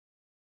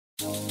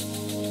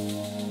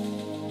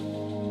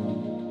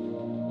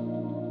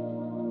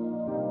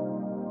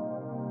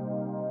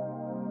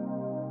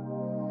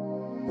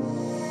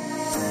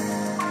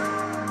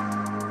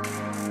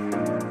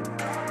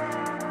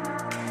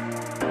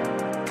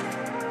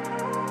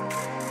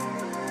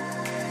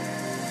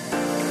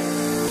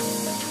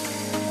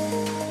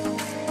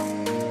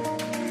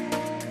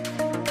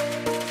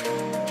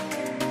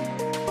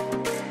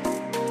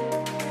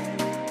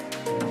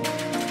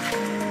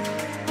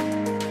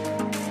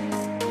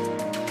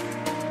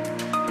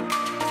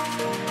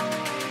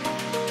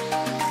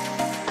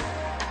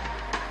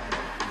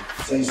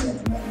Say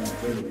something like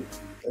that.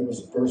 There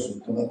was a person who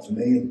come up to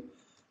me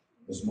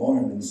this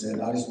morning and said,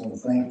 I just want to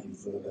thank you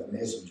for that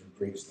message you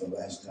preached the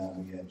last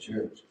time we had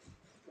church.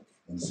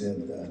 And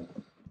said,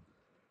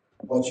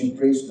 what you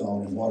preached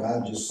on and what I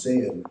just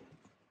said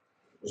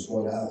was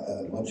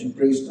what you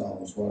preached on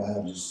was what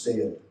I just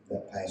said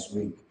that past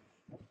week.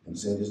 And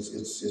said, it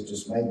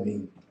just made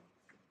me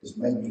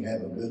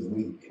have a good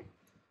week.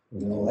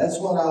 You know, that's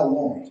what I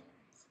want.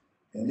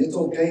 And it's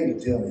okay to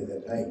tell me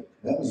that, hey,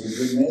 that was a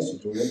good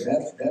message, or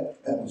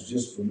that was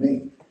just for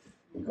me,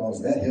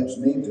 because that helps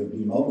me to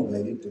be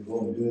motivated to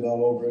go and do it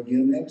all over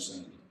again next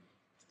Sunday.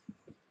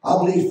 I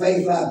believe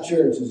Faith Life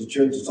Church is a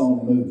church that's on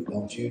the move,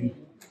 don't you?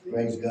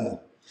 Praise God.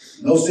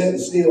 No sitting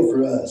still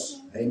for us.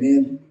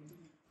 Amen.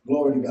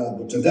 Glory to God.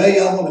 But today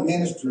I want to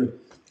minister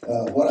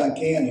what I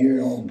can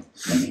here on,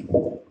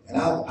 and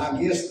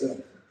I guess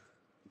the...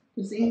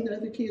 Does any of the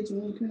other kids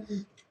want to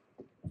come?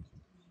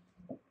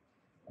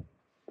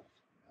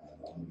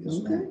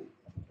 Okay.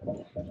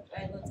 All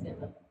right, let's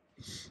go.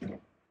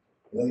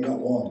 Well, you got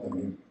one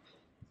coming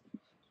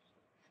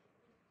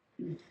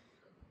in.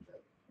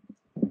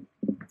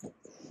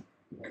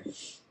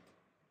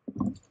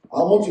 I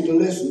want you to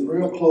listen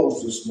real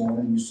close this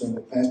morning. You said,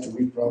 well, Pastor,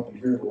 we probably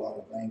heard a lot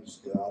of things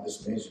out of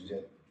this message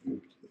that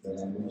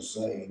I'm going to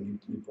say, and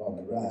you're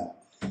probably right.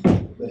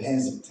 But it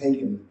hasn't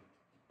taken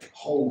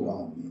hold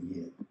on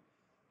me yet.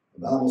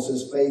 The Bible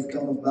says faith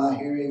cometh by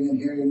hearing, and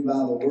hearing by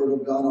the word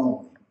of God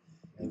only.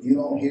 If you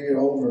don't hear it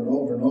over and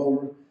over and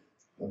over,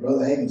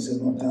 Brother Hagan said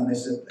one time, they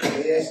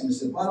asked him, they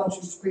said, why don't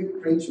you speak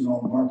preaching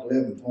on Mark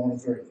 11,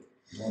 23,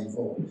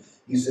 24?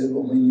 He said,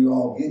 well, when you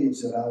all get it, he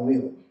said, I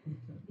will.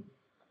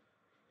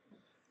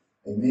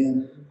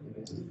 Amen.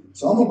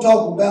 So I'm going to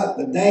talk about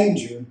the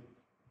danger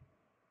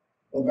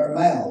of our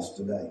mouths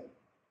today.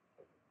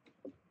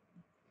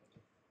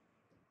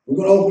 We're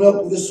going to open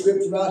up with this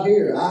scripture right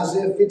here,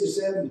 Isaiah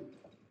 57,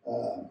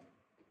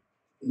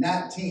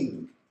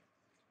 19.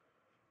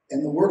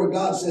 And the Word of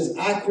God says,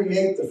 I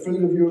create the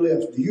fruit of your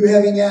lips. Do you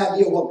have any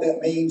idea what that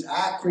means?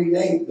 I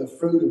create the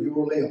fruit of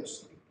your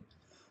lips.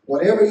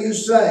 Whatever you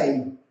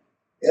say,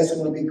 that's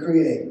going to be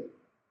created.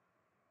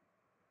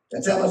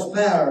 That's how much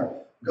power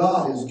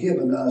God has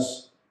given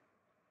us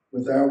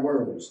with our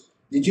words.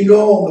 Did you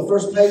know on the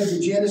first page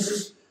of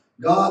Genesis,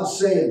 God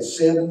said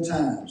 7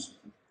 times.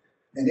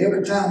 And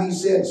every time he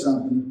said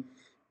something,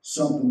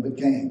 something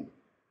became.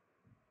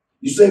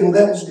 You say, well,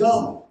 that was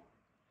God.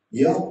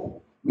 Yeah.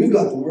 We've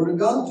got the Word of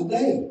God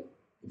today.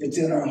 If it's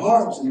in our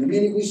hearts, and the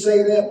minute we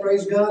say that,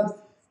 praise God,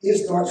 it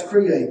starts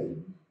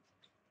creating.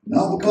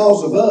 Not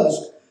because of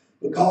us,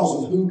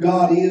 because of who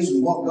God is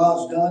and what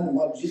God's done and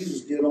what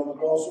Jesus did on the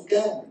cross of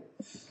Calvary.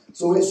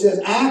 So it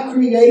says, I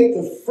create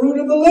the fruit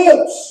of the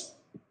lips.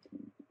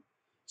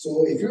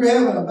 So if you're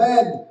having a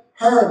bad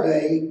hair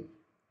day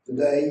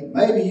today,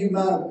 maybe you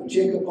might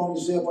check up on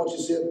yourself what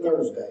you said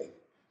Thursday.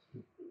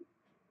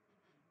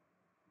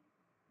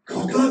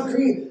 God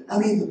created,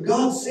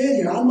 God said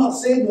here, I'm not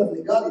saying nothing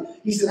that God did.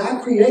 He said,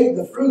 I create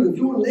the fruit of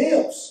your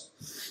lips.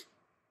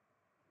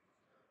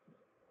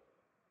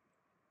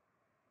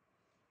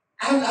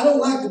 I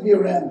don't like to be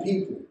around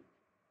people.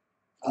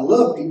 I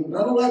love people,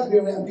 but I don't like to be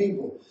around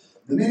people.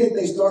 The minute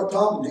they start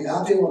talking to you,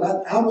 I'll tell you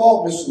what, I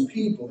walk with some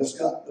people that's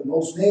got the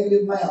most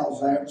negative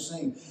mouths I ever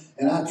seen.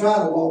 And I try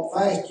to walk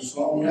faster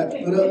so I don't have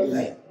to put up with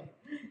that.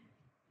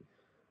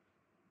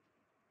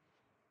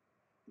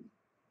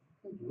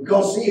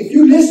 Because, see, if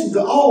you listen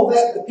to all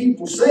that the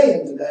people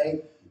saying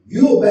today,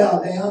 you'll bow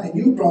down and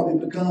you'll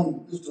probably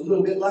become just a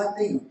little bit like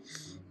them.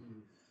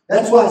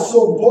 That's why it's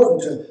so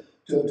important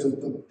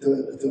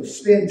to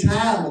spend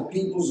time with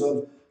peoples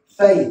of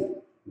faith.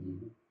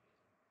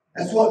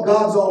 That's what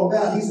God's all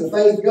about. He's the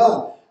faith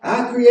God.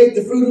 I create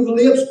the fruit of the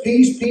lips,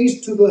 peace,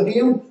 peace to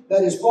him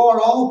that is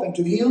far off and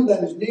to him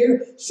that is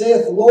near,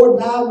 saith the Lord,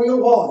 and I will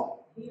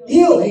what?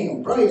 Heal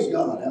him. Praise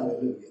God.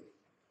 Hallelujah.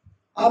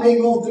 I've been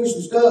going through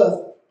some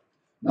stuff.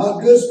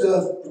 Not good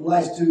stuff for the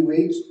last 2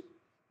 weeks.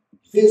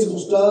 Physical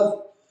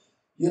stuff.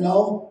 You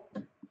know,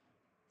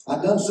 I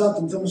done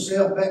something to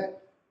myself back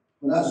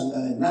when I was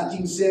in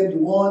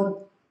 1971.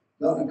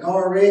 Got in a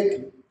car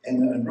wreck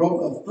and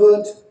broke my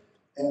foot.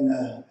 And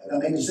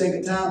the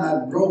second time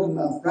I'd broken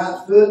my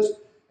right foot.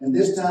 And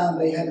this time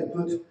they had to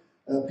put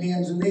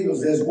pins and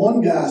needles. There's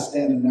one guy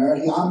standing there.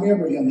 I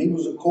remember him. He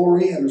was a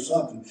Korean or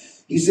something.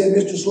 He said,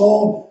 Mr.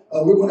 Slone,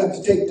 we're going to have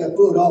to take that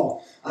foot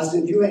off. I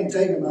said, you ain't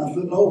taking my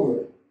foot over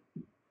it.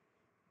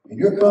 And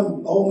here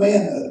come old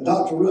man,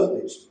 Dr.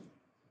 Rutledge.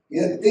 He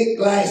had thick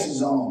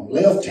glasses on,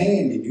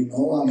 left-handed, you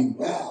know. I mean,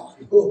 wow,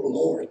 oh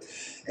Lord.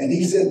 And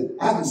he said,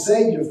 I can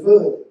save your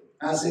foot.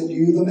 I said,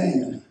 you the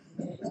man.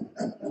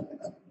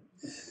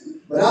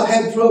 But I've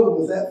had trouble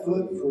with that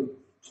foot for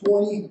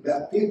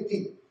about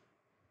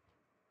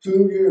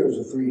 52 years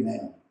or 3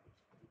 now.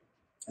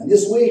 And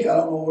this week, I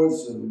don't know whether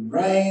it's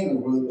rain or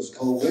whether it was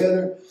cold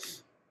weather,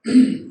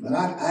 but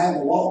I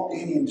haven't walked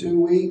any in 2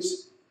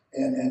 weeks.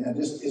 And I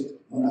just,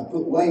 when I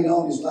put weight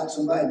on, it's like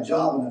somebody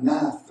jabbing a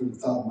knife through the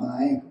top of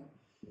my ankle.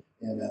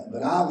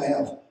 But I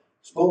have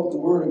spoke the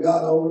word of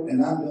God over it,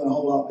 and I'm doing a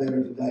whole lot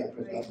better today.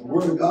 The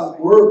word of God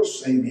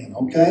works, amen,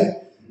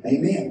 okay?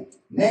 Amen.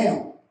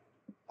 Now,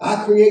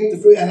 I create the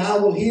fruit, and I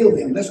will heal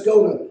them. Let's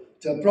go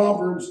to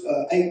Proverbs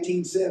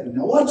 18:7.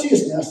 Now, watch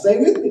this. Now, stay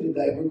with me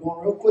today. We're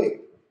going real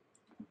quick.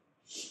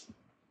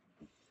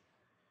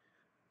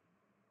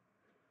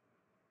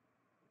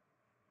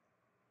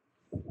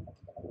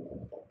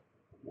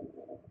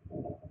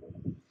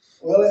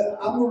 Well,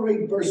 I'm going to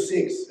read verse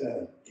 6,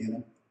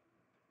 Kenneth.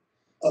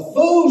 A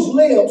fool's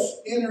lips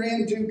enter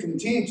into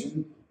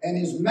contention, and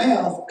his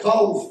mouth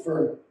calleth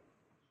for.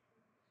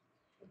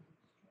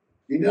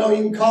 You know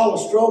you can call a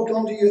stroke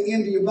into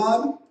your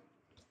body?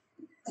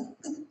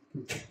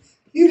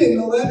 You didn't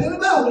know that in the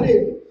Bible,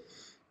 did you?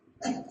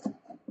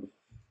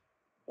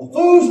 A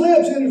fool's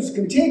lips enters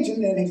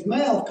contention, and his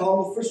mouth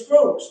calleth for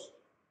strokes.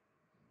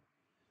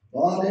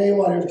 Well, I'll tell you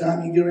what, every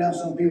time you get around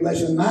some people, they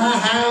say, my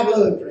high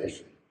blood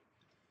pressure.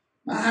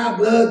 My high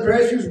blood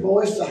pressure's,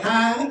 boy, it's so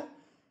high.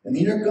 And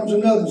here comes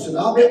another and said,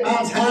 I'll bet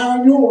mine's higher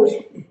than yours.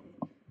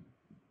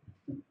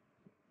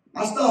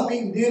 I stopped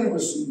eating dinner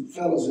with some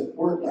fellas that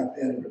work like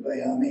that every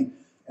day. I mean,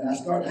 and I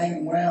started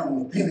hanging around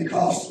with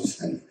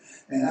Pentecostals.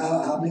 And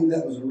I believe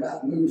that was the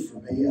right move for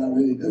me. I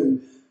really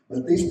do.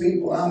 But these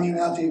people, I mean,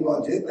 I'll tell you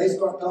what, they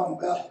start talking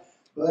about,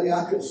 buddy,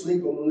 I couldn't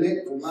sleep a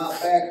lick for my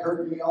back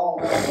hurting me all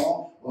night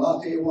long. Well, I'll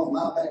tell you what,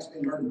 my back's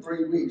been hurting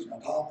 3 weeks. Now,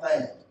 top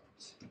that.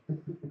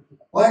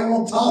 Why are you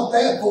going to top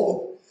that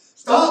for?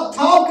 Stop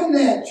talking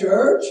that,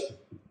 church.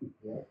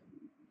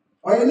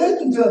 Are you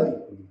listening to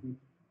me?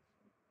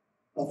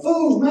 A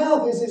fool's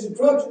mouth is his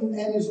instruction,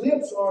 and his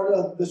lips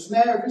are the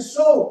snare of his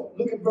soul.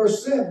 Look at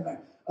verse 7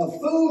 there. A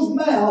fool's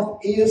mouth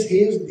is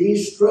his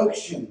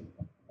destruction.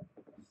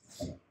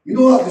 You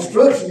know what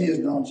destruction is,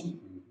 don't you?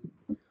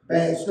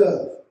 Bad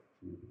stuff.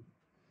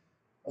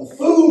 A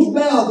fool's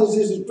mouth is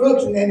his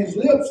instruction, and his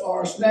lips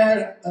are a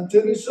snare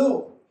unto his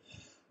soul.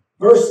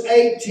 Verse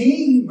 8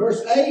 in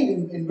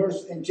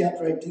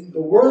chapter 18,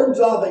 the words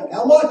of it.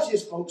 Now watch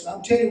this, folks.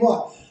 I'm telling you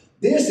what.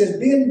 This has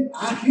been,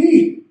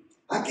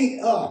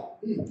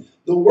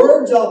 the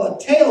words of a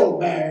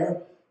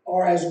talebearer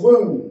are as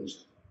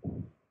wounds.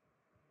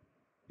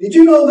 Did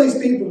you know these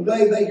people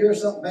today, they hear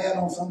something bad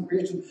on some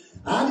Christian?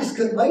 I just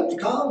couldn't wait to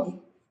call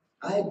you.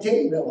 I had to tell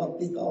you about what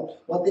they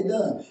thought, what they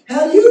done.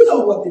 How do you know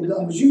what they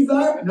done? Was you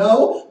there?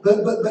 No,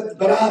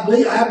 but I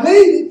believe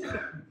it.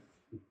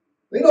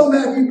 It don't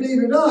matter if you believe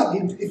it or not.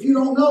 If you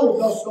don't know,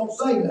 just don't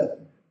say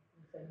nothing.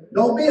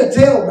 Don't be a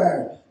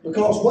talebearer.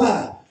 Because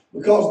why?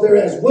 Because they're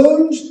as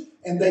wounds,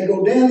 and they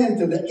go down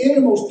into the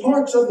innermost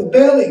parts of the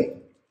belly.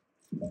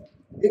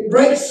 It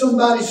breaks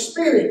somebody's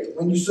spirit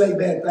when you say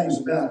bad things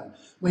about them,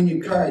 when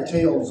you carry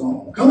tales on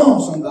them. Come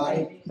on,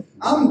 somebody.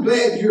 I'm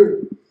glad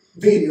you're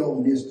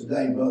videoing this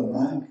today, Brother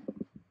Mike.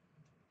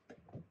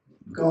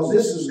 Because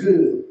this is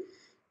good.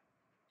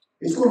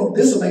 This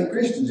will make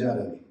Christians out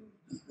of you.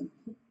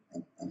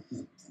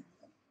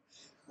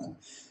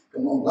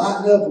 Come on,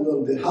 lighten up a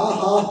little bit. Ha,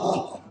 ha,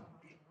 ha.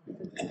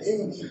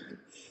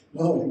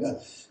 Glory to God.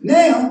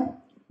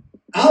 Now,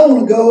 I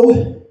want to go,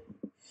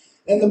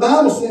 and the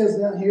Bible says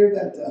down here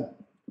that,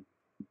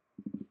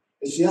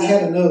 see, I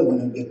had another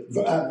one,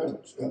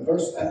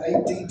 verse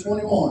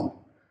 18:21.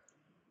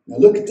 Now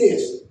look at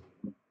this.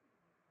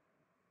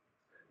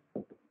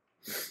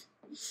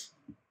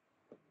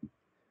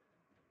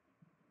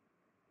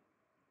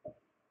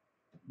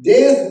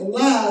 Death and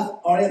life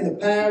are in the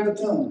power of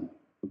the tongue.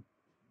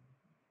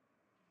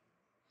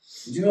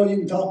 Did you know you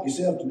can talk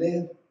yourself to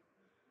death?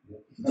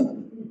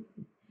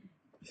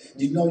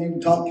 Did you know you can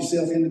talk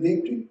yourself into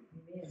victory?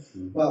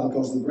 Amen. Why?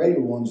 Because the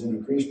greater one's in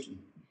a Christian.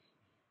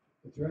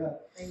 That's right.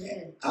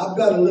 Amen. I've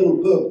got a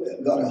little book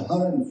that got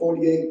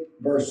 148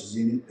 verses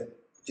in it that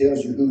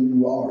tells you who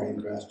you are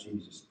in Christ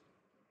Jesus.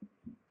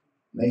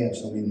 May have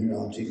some in here.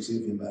 I'll check see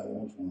if anybody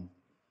wants one.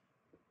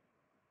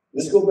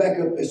 Let's go back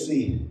up. Let's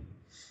see.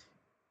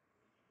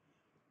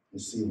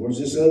 Where's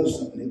this other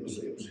something? It was.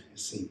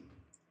 Let's see.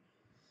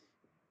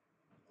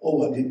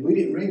 Oh, we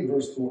didn't read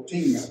verse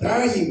 14. Now,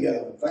 there you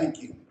go.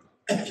 Thank you.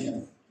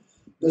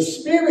 The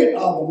spirit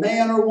of a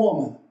man or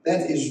woman,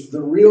 that is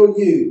the real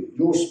you.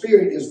 Your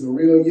spirit is the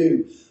real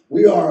you.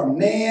 We are a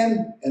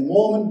man and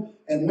woman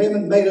and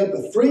women made up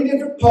of 3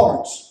 different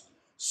parts.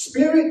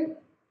 Spirit,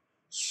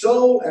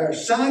 soul, our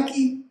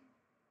psyche,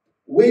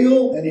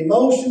 will and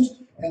emotions,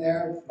 and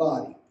our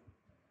body.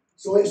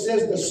 So it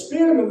says the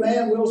spirit of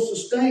man will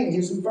sustain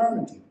his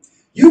infirmity.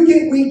 You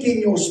get weak in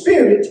your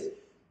spirit,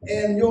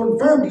 and your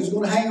infirmity is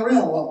going to hang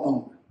around a lot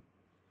longer.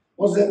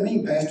 What does that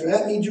mean, Pastor?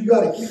 That means you've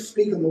got to keep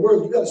speaking the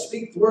word. You've got to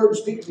speak the word,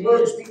 speak the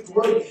word, speak the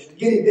word.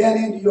 Get it down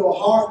into your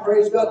heart,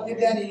 praise God. Get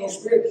down in your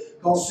spirit.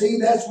 Because see,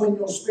 that's when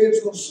your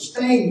spirit's going to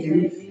sustain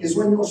you, is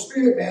when your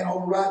spirit man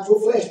overrides your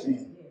flesh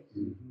man.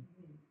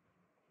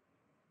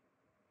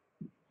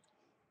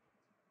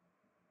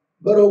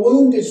 But a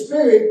wounded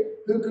spirit,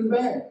 who can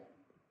bear?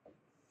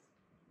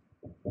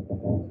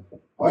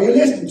 Are you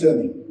listening to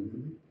me?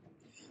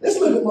 Let's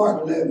look at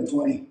Mark 11,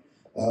 12.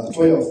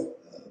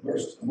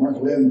 Mark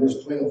 11,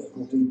 verse 12.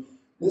 14.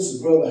 This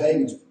is Brother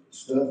Hagin's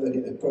stuff,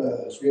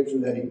 scripture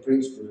that he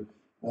preached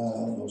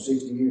for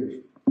 60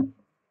 years.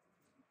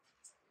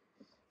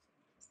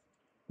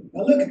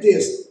 Now look at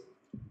this.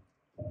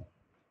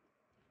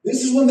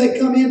 This is when they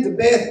come into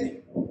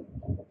Bethany.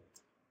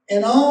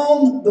 And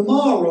on the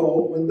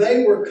morrow, when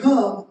they were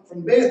come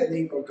from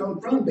Bethany,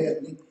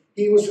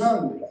 he was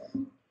hungry.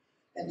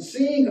 And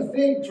seeing a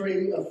fig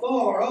tree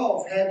afar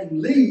off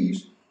having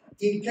leaves,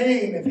 he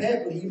came, if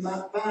haply he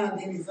might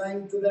find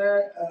anything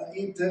to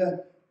eat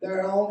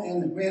thereon.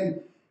 And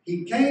when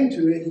he came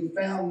to it, he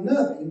found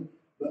nothing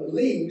but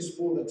leaves,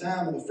 for the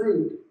time of the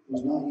fruit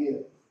was not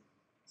yet.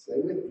 Stay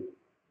with me.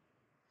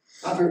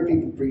 I've heard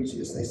people preach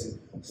this. They said,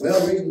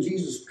 well, the reason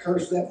Jesus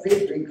cursed that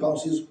fig tree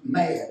because he was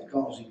mad,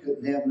 because he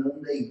couldn't have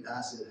nothing to eat.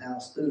 I said, how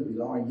stupid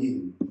are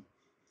you?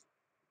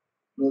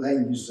 Well, they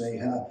used to say,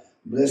 how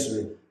bless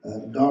her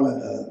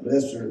darling,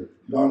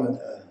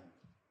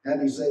 how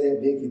do you say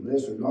that, Dickie?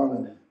 Bless her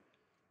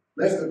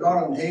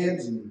darling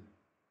heads. And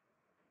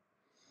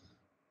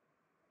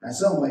now,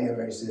 some way he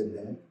already said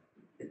that.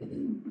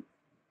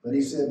 But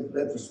he said,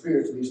 let the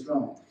spirits be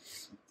strong.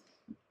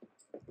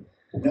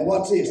 Now,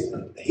 watch this.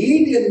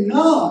 He did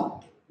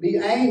not be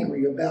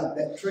angry about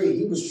that tree.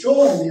 He was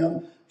showing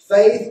them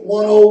Faith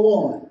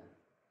 101.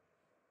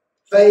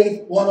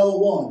 Faith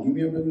 101. You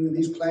remember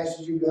these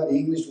classes you got?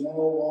 English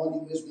 101,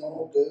 English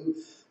 102,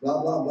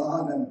 blah, blah, blah.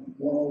 And then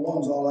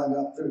 101 is all I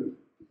got through.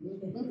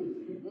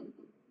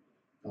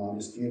 No, I'm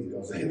just kidding,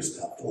 because they was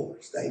stuff for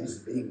us. They was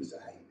big as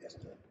I hate that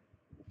stuff.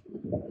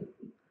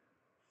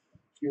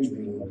 Excuse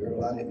me, little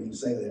girl. I didn't mean to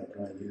say that in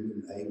front of you.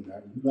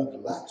 You love to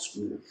like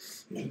school.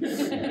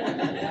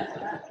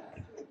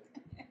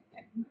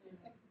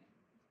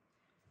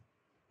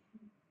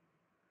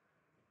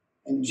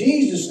 And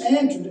Jesus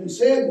answered and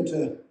said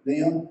unto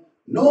them,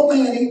 no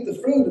man eat the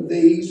fruit of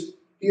these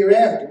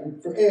hereafter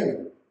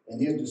forever. And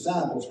his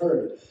disciples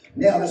heard it.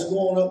 Now let's go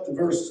on up to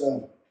verse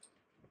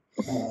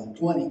 20.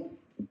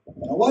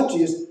 Now watch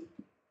this.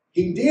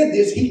 He did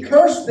this. He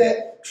cursed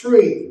that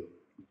tree.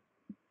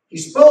 He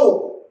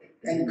spoke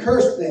and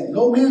cursed them.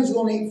 No man's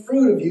going to eat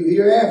fruit of you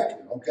hereafter.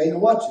 Okay, now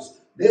watch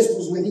this. This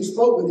was when he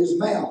spoke with his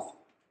mouth.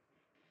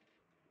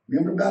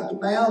 Remember about the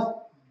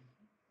mouth?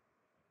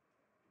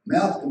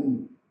 Mouth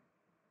can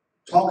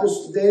talk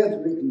us to death,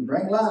 or it can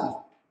bring life.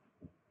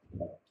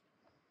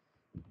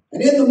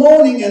 And in the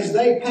morning, as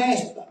they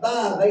passed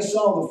by, they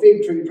saw the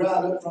fig tree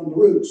dried up from the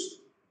roots.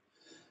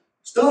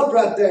 Stop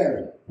right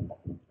there.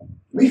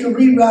 We can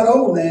read right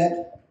over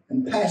that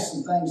and pass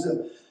some things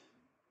up.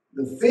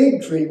 The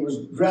fig tree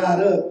was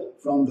dried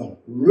up from the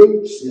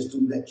root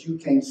system that you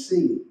can't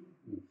see.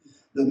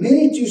 The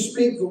minute you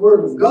speak the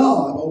word of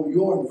God over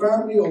your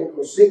infirmity, over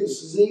your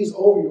sickness, disease,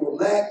 over your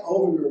lack,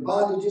 over your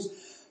bondages,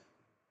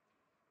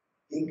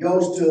 it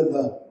goes to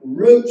the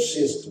root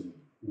system.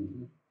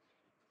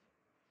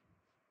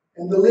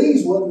 And the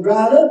leaves wasn't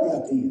dried up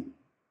right then.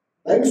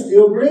 They were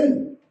still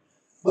green.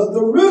 But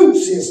the root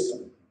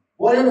system,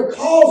 whatever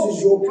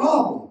causes your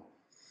problem,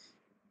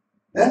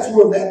 that's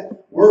where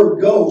that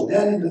word goes,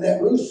 down into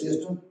that root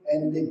system,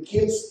 and it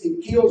kills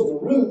the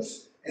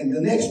roots. And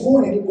the next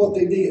morning, look what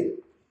they did.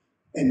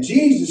 And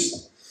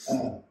Jesus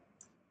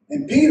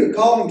and Peter,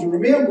 calling to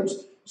remembrance,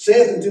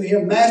 saith unto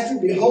him, Master,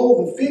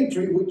 behold, the fig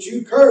tree which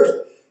you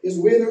cursed is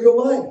withered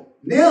away.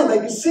 Now they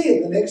can see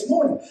it the next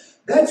morning.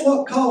 That's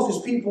what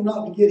causes people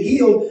not to get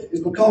healed, is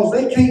because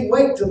they can't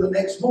wait till the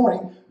next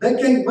morning. They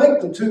can't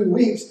wait till 2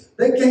 weeks.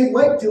 They can't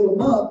wait till a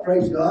month,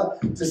 praise God,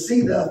 to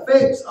see the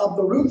effects of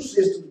the root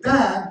system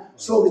dying,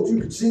 so that you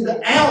can see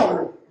the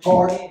outer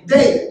part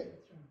dead.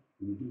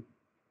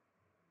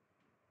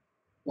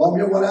 Well,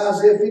 remember what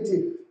Isaiah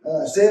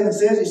 57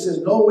 says? It says,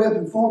 no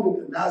weapon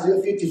formed, in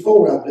Isaiah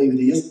 54, I believe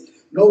it is,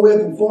 no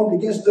weapon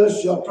formed against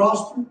us shall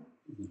prosper.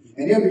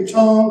 And every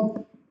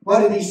tongue,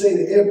 why did he say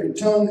that every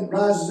tongue that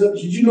rises up?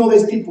 Did you know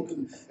there's people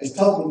that's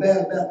talking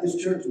bad about this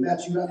church,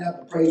 about you right now,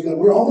 to praise God?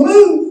 We're on the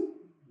move.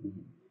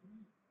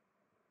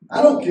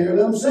 I don't care,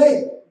 let them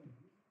say it.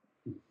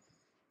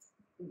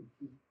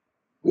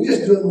 We're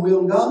just doing the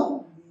will of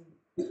God,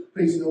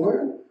 preaching the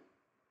word.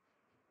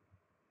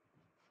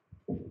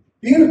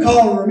 Peter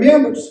called in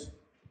remembrance,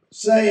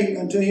 saying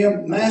unto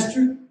him,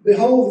 Master,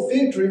 behold the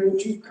fig tree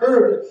which you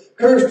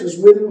cursed is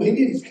withered. He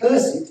didn't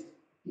cuss it,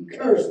 he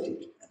cursed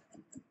it.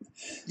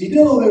 Do you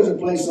know there's a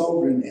place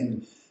over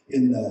in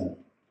the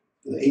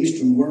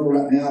eastern world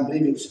right now? I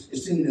believe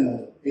it's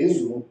in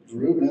Israel,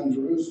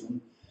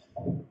 Jerusalem,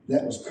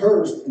 that was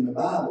cursed in the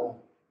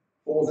Bible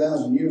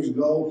 4,000 years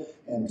ago,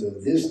 and to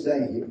this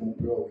day it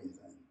won't grow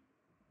anything.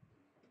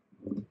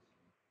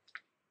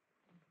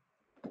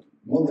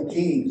 One of the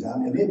kings, it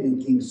may have been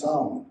King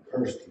Solomon,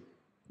 cursed him.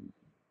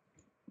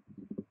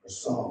 Or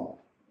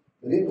Saul.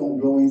 But it don't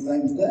grow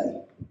anything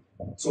today.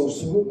 So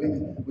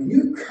when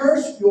you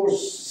curse your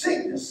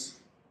sickness,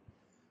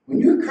 when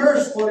you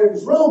curse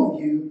whatever's wrong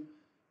with you,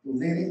 well,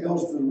 then it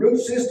goes to the root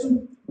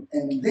system,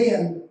 and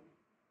then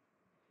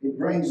it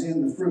brings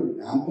in the fruit.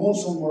 Now, I'm going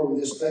somewhere with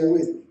this. Stay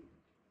with me.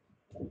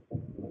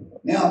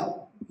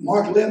 Now,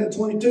 Mark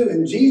 11:22,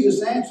 and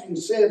Jesus answering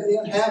said,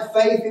 then have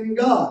faith in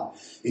God.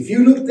 If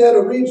you look at that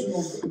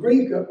original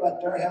Greek up right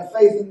there, have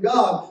faith in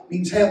God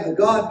means have the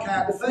God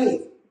kind of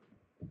faith.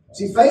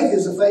 See, faith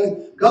is a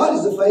faith. God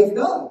is the faith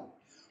God.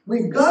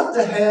 We've got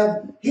to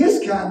have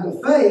His kind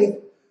of faith,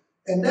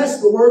 and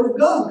that's the Word of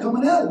God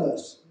coming out of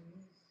us.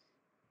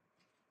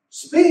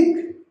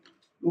 Speak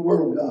the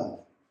Word of God.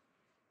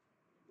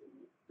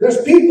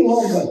 There's people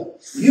on the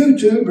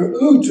YouTube or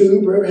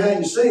YouTube, or how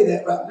you say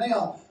that right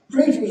now.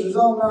 Preachers is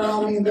on there.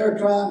 I mean, they're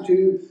trying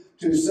to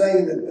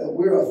say that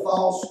we're a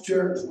false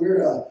church.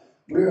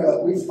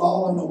 We've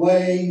fallen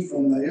away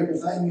from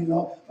everything, you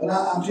know. But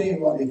I'm telling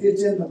you what, if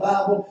it's in the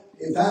Bible,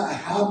 I'm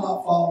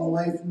not falling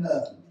away from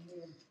nothing.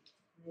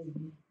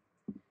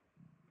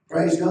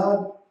 Praise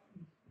God.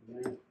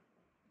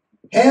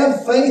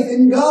 Have faith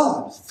in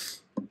God.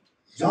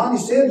 Johnny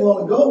said a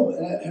while ago,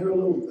 and I heard a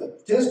little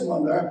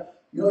testimony there,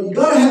 you know, you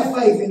got to have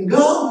faith in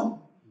God.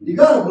 You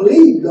got to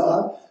believe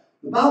God.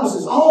 The Bible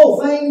says all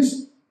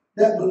things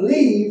that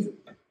believe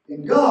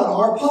in God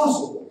are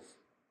possible.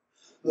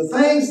 The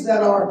things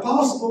that are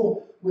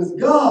possible with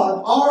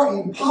God are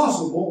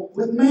impossible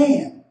with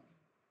man.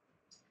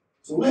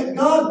 So let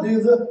God do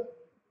the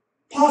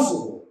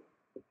possible.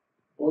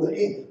 Or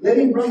let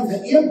Him bring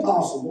the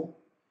impossible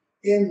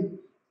into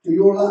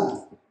your life.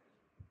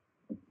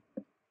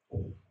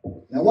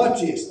 Now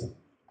watch this.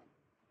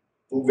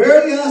 For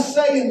verily I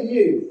say unto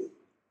you,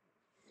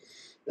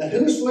 that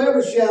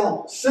whosoever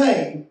shall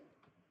say,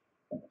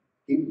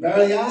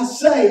 verily I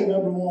say,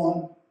 number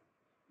one,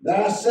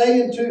 that I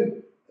say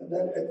unto,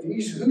 that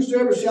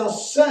whosoever shall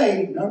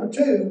say, number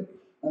two,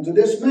 unto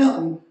this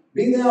mountain,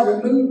 be thou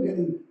removed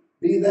and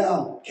be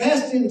thou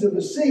cast into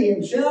the sea,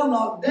 and shall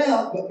not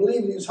doubt, but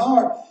believe in his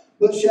heart,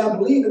 but shall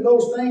believe that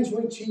those things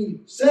which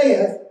he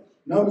saith,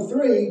 number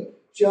three,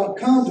 shall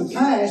come to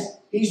pass,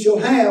 he shall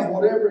have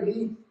whatever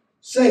he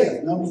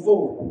saith. Number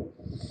four.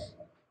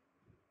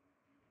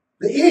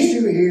 The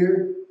issue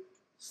here,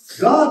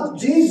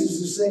 Jesus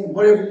is saying,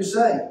 whatever you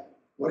say.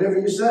 Whatever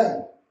you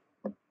say.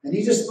 And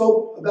He just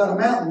spoke about a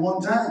mountain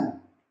one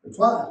time or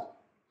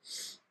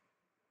twice.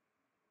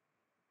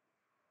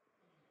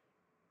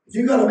 If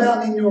you've got a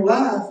mountain in your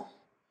life,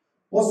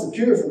 what's the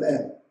cure for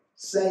that?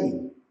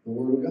 Saying the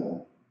Word of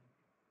God.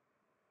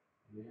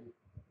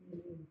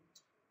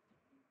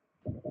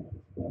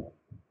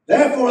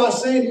 Therefore I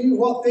say to you,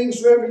 what things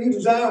soever you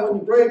desire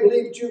when you pray,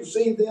 believe that you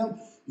receive them,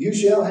 you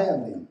shall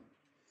have them.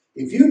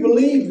 If you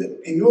believe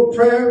that in your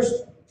prayers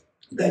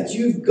that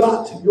you've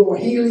got your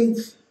healing,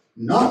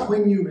 not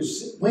when you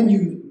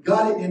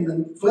got it in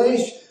the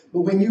flesh,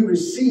 but when you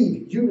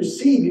receive it. You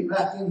receive it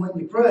right then when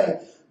you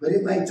pray, but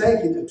it may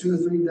take you to 2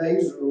 or 3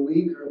 days or a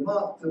week or a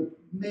month to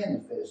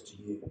manifest to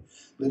you.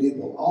 But it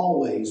will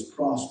always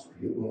prosper.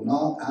 It will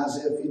not,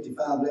 Isaiah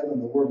 55:11,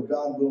 the Word of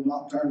God will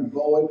not turn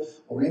void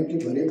or empty,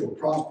 but it will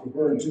prosper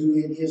whereunto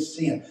it is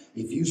sent.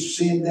 If you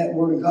send that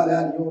Word of God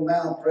out of your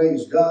mouth,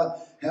 praise God,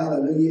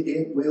 hallelujah,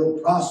 it will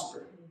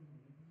prosper.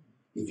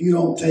 If you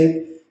don't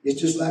take, it's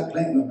just like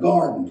planting a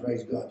garden,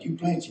 praise God. You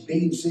plant your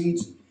bean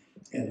seeds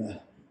and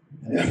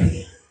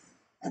everything.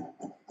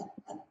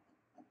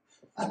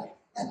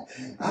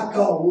 I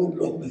call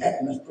Woodrow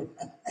back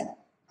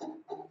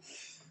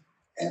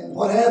and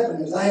what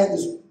happened is I had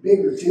this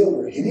bigger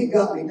tiller, and it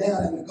got me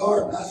down in the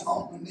garden. I was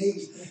on my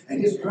knees,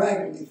 and it's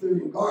dragging me through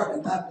the garden.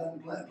 And I've done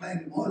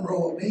planted 1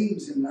 row of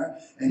beans in there,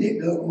 and it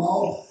dug them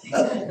all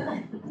up.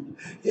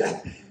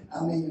 Yeah,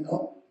 I mean, you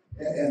know,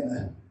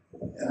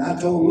 and I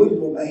told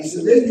Woodrow, he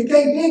said, listen, you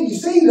can't dig your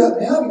seed up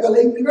now. You got to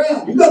leave it in the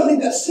ground. You got to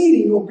leave that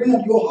seed in your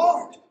ground, your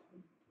heart.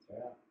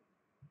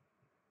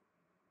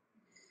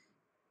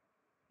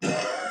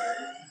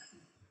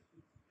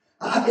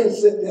 I had to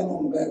sit down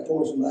on the back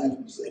porch and laugh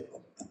myself.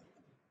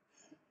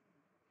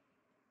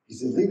 He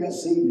said, leave that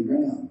seed in the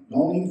ground.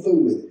 Don't even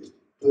fool with it.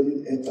 Put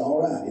it. It's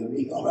all right. It'll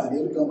be all right.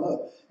 It'll come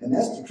up. And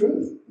that's the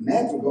truth. A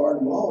natural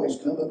garden will always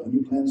come up when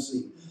you plant a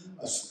seed.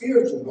 A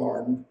spiritual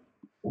garden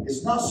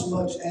is not so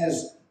much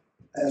as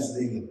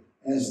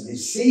the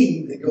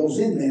seed that goes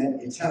in that.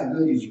 It's how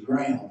good is your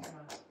ground.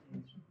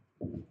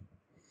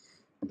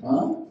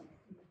 Huh?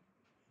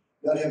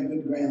 You got to have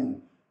good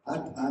ground. I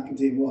can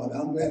tell you what,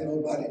 I'm glad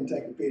nobody didn't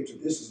take a picture.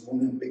 This is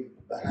one of them big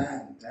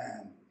behind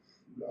time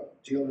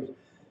tillers.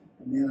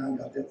 And then I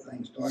got that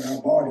thing started. I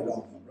borrowed it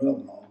off my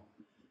brother-in-law.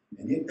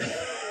 And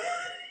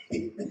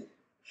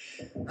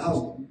I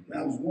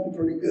was going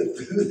pretty good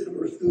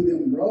through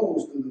them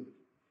rows, and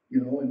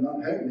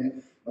not having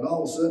it. But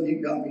all of a sudden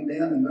it got me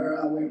down, and there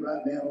I went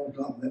right down on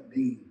top of that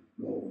bean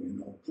row,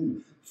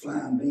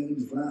 flying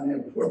beans flying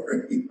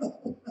everywhere,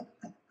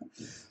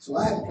 So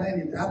I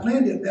planted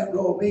that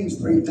row of beans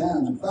 3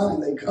 times, and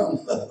finally they come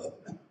up.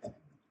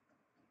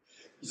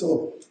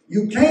 So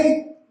you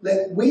can't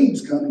let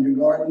weeds come in your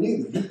garden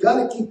either. You've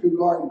got to keep your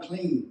garden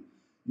clean.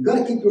 You've got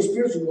to keep your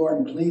spiritual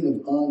garden clean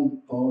of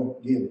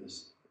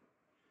unforgiveness.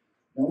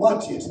 Now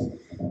watch this.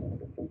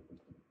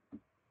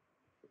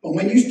 But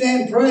when you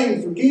stand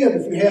praying, forgive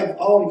if you have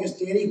aught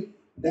against any,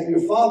 that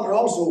your Father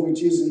also,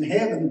 which is in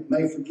heaven,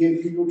 may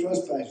forgive you your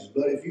trespasses.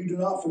 But if you do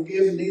not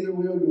forgive, neither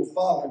will your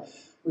Father,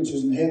 which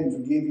is in heaven,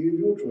 forgive you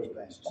your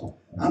trespasses.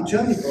 I'm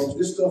telling you, folks,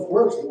 this stuff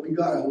works, but we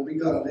gotta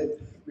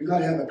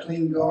have a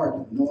clean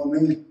garden. You know what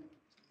I mean?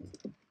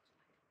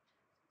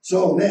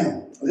 So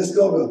now, let's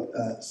go to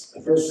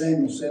 1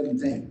 Samuel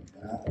 17.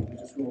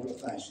 Let's go real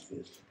fast with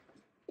this.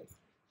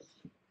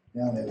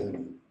 Now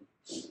that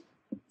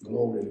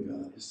glory to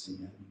God. Let's see.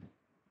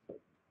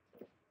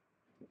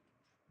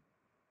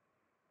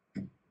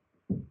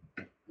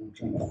 I'm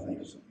trying to think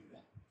of something.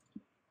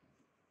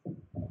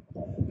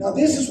 Now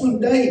this is when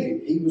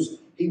David,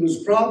 he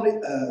was probably,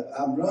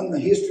 I've run the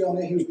history on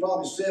it, he was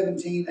probably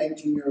 17,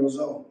 18 years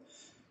old.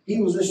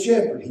 He was a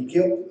shepherd.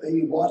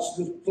 He watched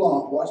the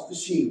flock, watched the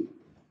sheep.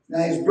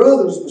 Now his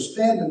brothers were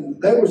standing,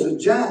 there was a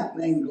giant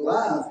named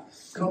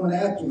Goliath coming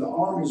after the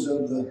armies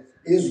of the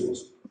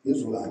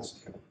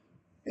Israelites.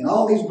 And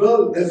all these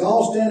brothers, they're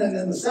all standing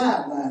in the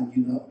sideline,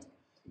 you know.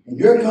 And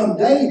here come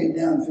David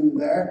down through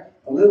there,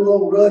 a little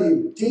old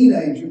ruddy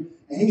teenager,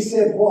 and he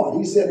said what?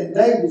 And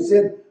David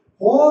said,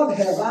 what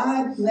have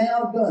I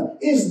now done?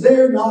 Is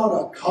there not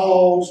a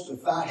cause to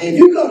fight? Have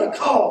you got a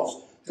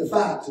cause to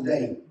fight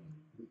today?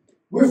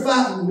 We're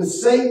fighting with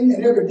Satan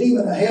and every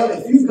demon of hell.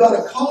 If you've got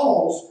a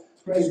cause,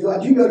 praise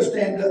God, you better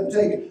stand up and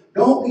take it.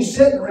 Don't be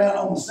sitting around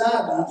on the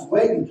sidelines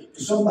waiting for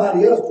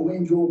somebody else to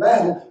win your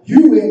battle.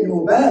 You win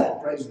your battle,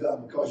 praise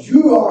God, because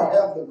you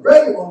have the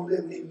greater one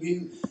living in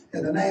you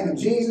in the name of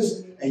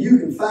Jesus, and you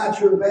can fight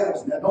your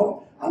battles.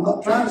 Now, I'm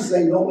not trying to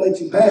say don't let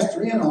your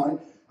pastor in on it.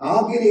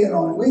 I'll get in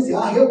on it with you.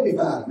 I'll help you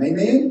fight them.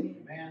 Amen?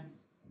 Amen.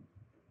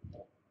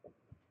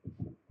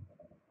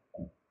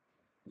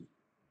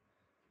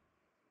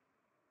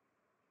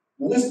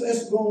 Now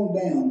let's go on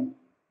down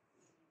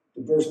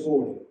to verse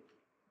 40.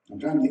 I'm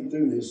trying to get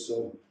through this,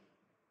 so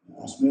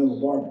I smell the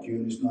barbecue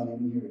and it's not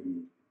even here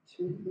yet.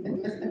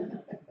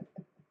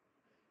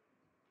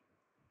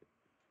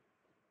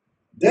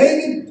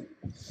 David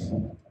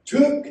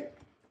took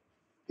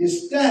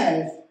his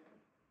staff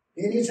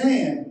in his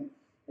hand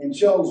and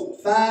chose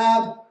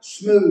 5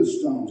 smooth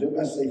stones.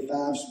 Everybody say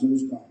 5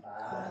 smooth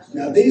stones.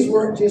 Now these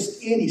weren't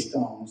just any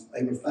stones.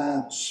 They were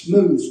 5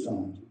 smooth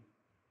stones.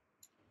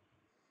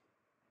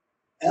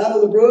 Out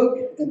of the brook,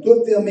 and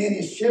put them in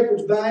his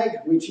shepherd's bag,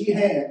 which he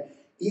had,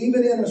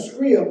 even in a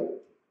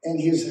scrip, and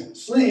his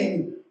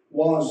sling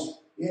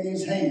was in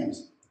his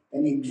hands.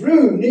 And he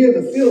drew near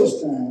the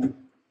Philistine.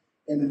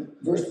 In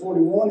verse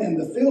 41, and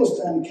the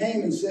Philistine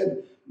came and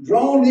said,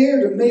 draw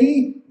near to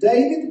me,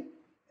 David.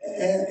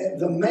 And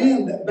the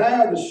man that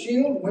bare the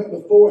shield went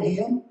before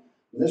him.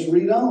 Let's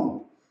read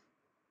on.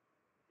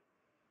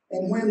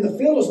 And when the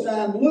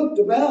Philistine looked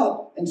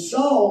about and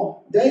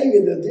saw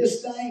David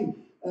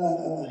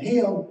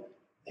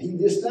he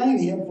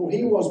disdained him, for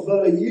he was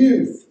but a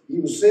youth. He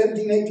was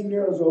 17, 18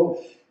 years old,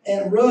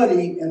 and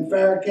ruddy and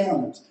fair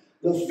countenance.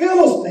 The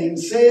Philistine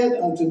said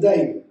unto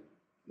David,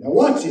 now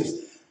watch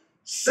this,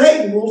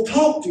 Satan will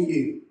talk to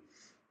you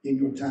in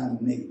your time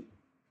of need.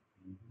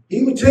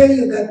 He will tell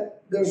you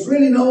that there's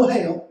really no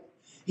help.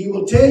 He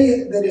will tell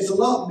you that it's a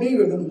lot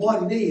bigger than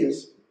what it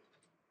is.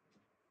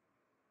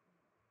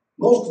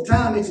 Most of the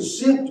time it's a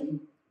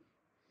symptom,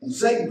 and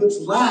Satan puts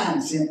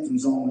lying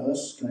symptoms on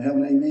us. Can I have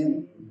an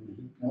amen?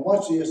 Now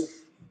watch this.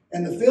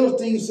 And the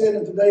Philistine said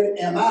unto David,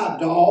 am I a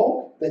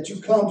dog that you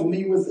come to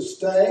me with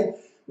staves?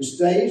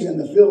 And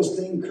the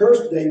Philistine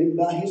cursed David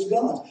by his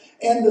gods.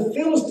 And the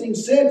Philistine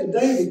said to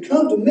David,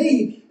 come to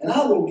me, and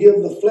I will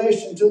give the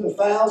flesh unto the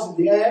fowls of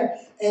the air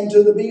and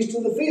to the beasts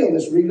of the field.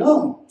 Let's read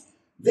on.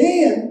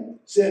 Then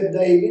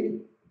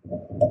David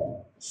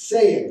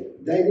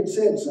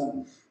said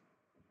something.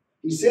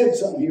 He said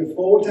something here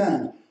 4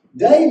 times.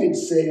 Then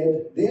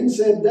said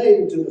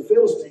David to the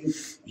Philistine,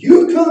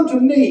 you come to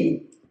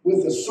me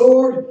with a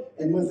sword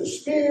and with a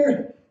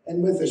spear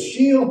and with a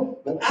shield,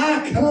 but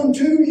I come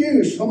to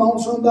you. Come on,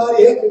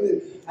 somebody help me with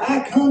it.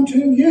 I come to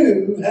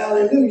you,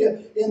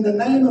 hallelujah, in the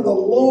name of the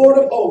Lord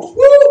of hosts.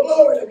 Woo,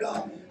 glory to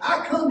God.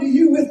 I come to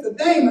you with the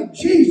name of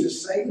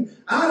Jesus, Satan.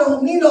 I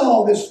don't need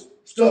all this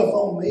stuff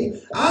on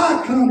me.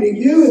 I come to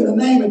you in the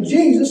name of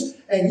Jesus,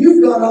 and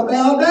you've got to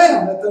bow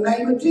down at the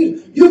name of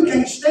Jesus. You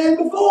can't stand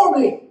before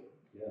me.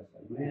 Yes,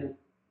 amen.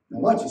 Now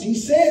watch this. He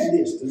said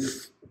this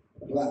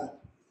to Goliath.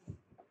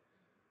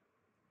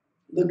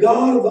 The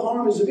God of the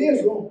armies of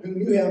Israel, whom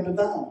you have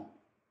devoured.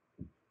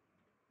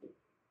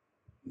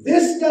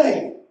 This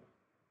day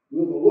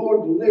will the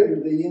Lord deliver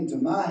thee into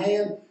my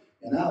hand,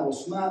 and I will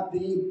smite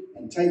thee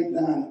and take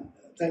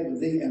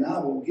with thee, and I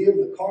will give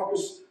the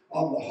carcass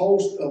of the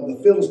host of the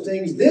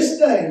Philistines this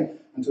day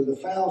unto the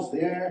fowls of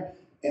the air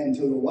and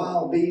to the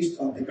wild beasts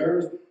of the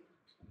earth.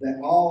 that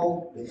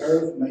all the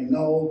earth may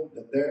know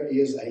that there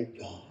is a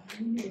God.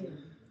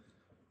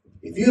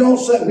 If you don't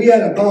say, we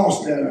had a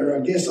boss that, or I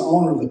guess the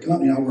owner of the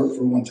company I worked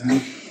for one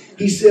time,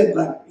 he said,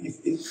 like,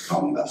 if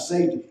talking about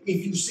safety,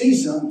 if you see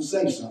something,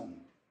 say something.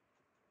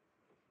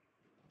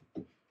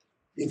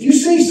 If you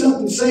see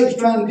something Satan's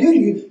trying to do to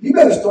you, you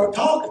better start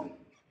talking.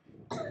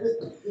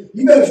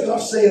 You better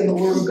start saying the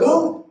word of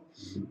God.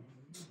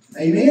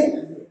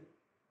 Amen?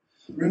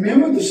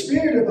 Remember, the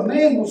spirit of a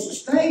man will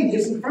sustain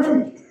his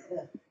infirmity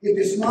if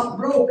it's not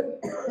broken.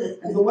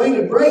 And the way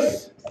to break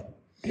it,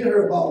 get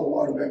her a bottle of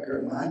water back there,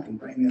 and I can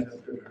bring that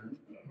up to her.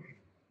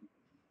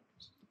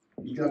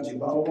 You got your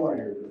bottle of water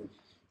here, girl.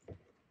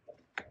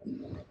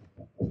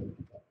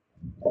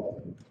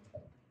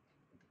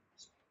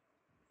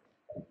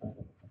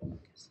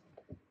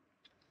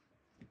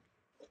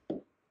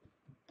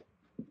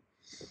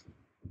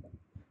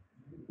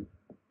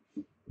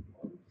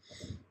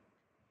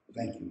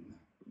 Thank you.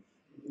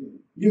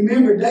 You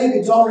remember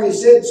David's already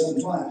said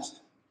something twice.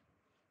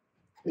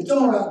 It's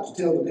all right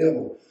to tell the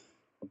devil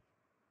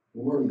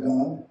the word of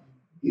God.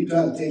 He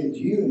tried to tell it to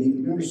you, and he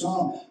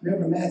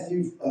remember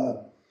Matthew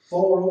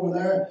 4 over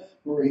there,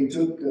 where he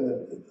took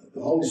the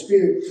Holy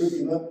Spirit took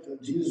him up,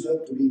 Jesus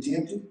up to be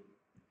tempted.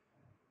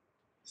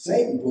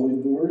 Satan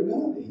quoted the word of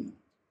God to him.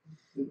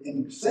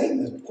 And Satan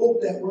has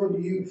quoted that word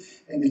to you,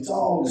 and it's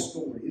all the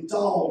story. It's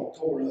all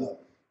tore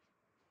up.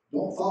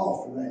 Don't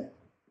fall for that.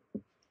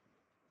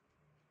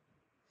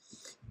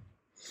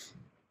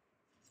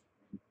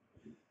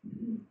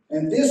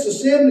 And this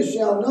assembly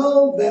shall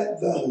know that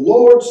the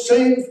Lord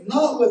saveth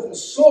not with a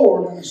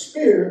sword and a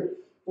spear,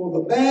 for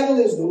the battle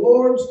is the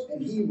Lord's,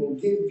 and he will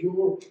give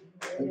you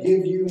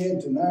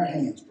into their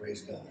hands.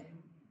 Praise God.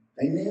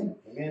 Amen?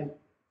 Amen.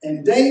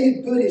 And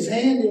David put his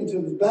hand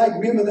into the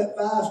bag. Remember that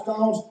 5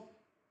 stones?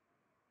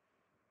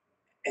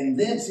 And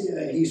thence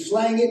he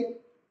slang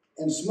it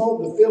and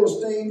smote the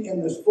Philistine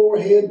in his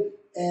forehead,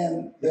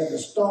 and that the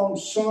stone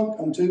sunk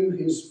unto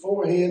his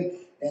forehead,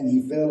 and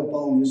he fell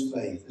upon his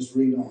face. Let's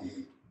read on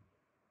here.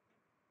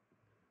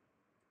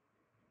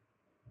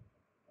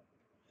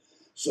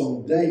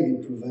 So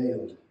David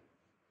prevailed.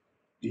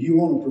 Do you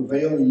want to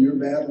prevail in your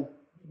battle?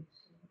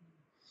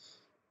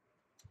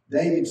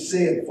 David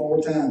said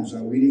 4 times,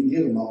 we didn't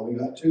get them all, we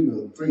got 2 of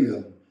them, 3 of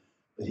them.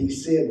 But he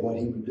said what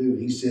he would do.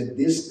 He said,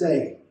 this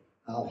day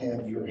I'll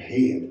have your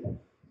head,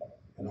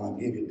 and I'll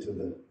give it to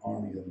the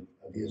army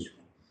of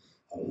Israel.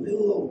 A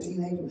little old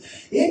teenager.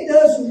 It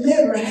doesn't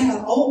matter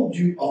how old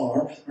you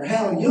are or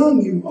how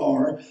young you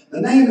are,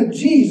 the name of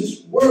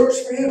Jesus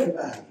works for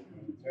everybody.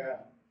 Yeah.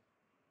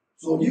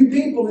 So you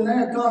people in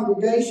our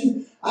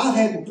congregation, I've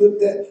had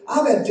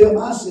to tell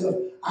myself,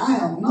 I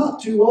am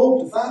not too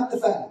old to fight the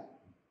fight.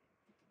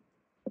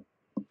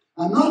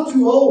 I'm not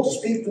too old to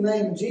speak the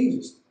name of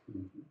Jesus.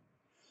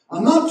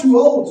 I'm not too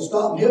old to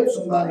stop and help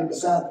somebody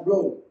beside the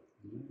road.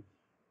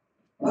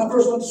 When I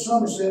first went to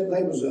Somerset,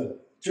 there was a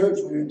church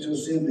we went to,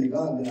 Assembly of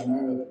God down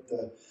there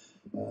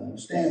up at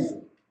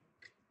Stanford.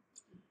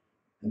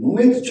 And when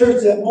we went to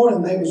church that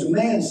morning, there was a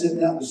man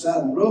sitting out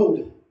beside the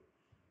road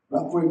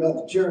right before he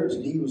got to church,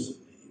 and he was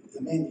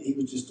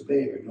just a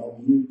beggar. You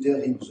know, you could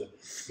tell he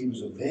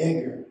was a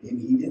beggar.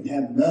 He didn't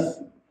have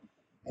nothing.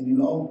 And you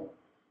know,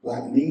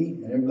 like me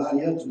and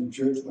everybody else in the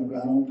church went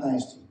right on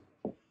past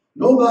him.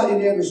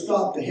 Nobody ever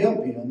stopped to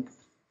help him,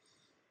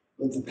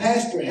 but the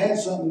pastor had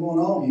something going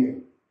on here.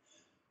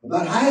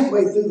 About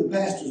halfway through the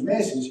pastor's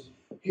message,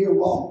 here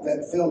walked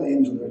that fella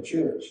into their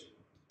church.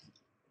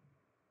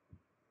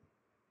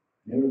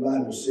 And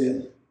everybody was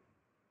saying,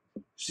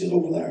 sit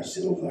over there,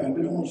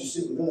 we don't want you to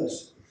sit with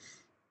us.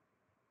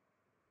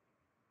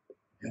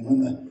 And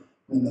when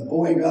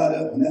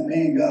that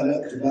man got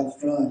up to about the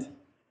front,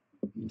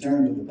 he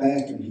turned to the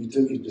pastor and he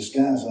took his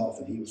disguise off,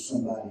 and he was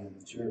somebody in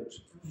the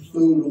church.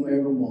 Fooled them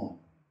every one.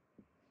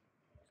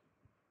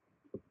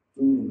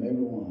 Fooled them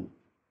every one.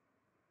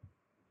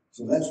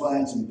 So that's why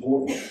it's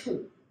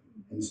important.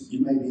 And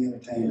you may be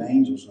entertaining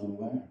angels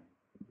somewhere.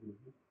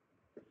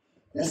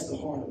 That's the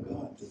heart of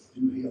God to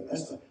do heal.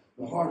 That's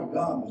the heart of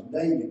God was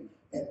David,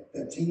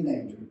 that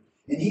teenager.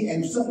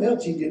 And something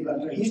else he did right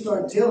there. He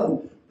started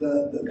telling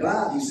the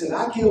guy, he said,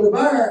 I killed a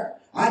bear,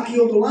 I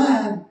killed a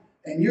lion,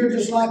 and you're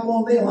just like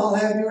one of them. I'll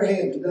have your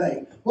head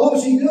today. What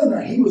was he doing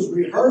there? He was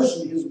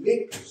rehearsing his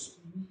victories.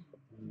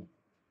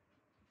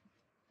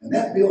 And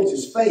that built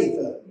his faith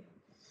up.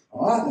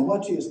 All right, now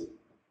watch this.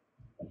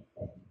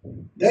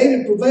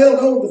 David prevailed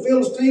over the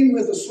Philistine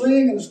with a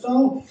sling and a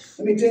stone.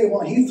 Let me tell you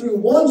what, he threw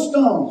one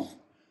stone.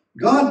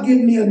 God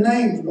gave me a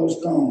name for those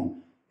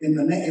stones in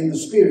the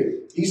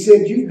spirit. He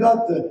said, you've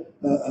got the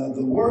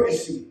word.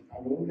 See, I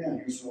wrote it down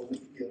here so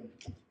let's get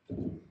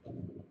them.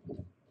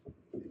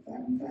 If I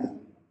can find them.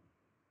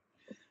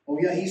 Oh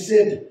yeah, he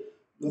said,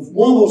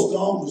 one of those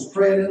stones was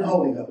praying in the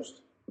Holy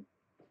Ghost.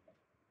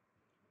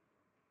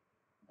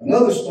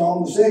 Another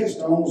stone, the second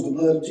stone, was the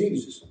blood of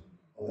Jesus.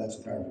 Oh, that's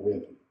a powerful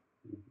weapon.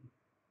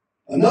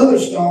 Another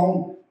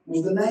stone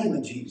was the name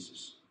of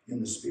Jesus in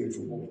the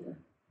spiritual warfare.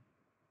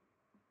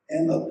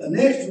 And the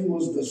next one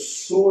was the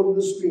sword of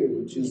the Spirit,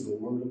 which is the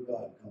word of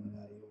God coming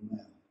out of your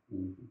mouth.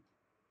 Mm-hmm.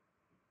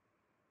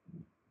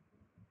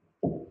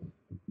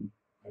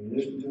 you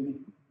listen to me?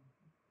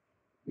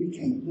 We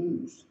can't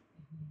lose.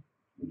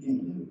 We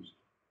can't lose.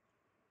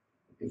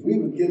 If we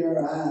would get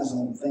our eyes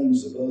on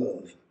things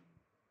above,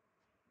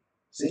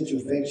 set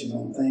your affection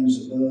on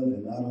things above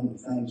and not on the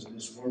things of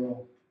this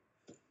world,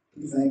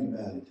 you think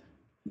about it.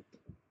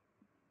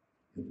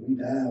 If we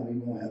die, we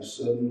won't have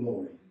sudden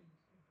glory.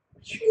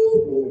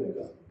 Whew, glory to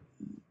God.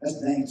 That's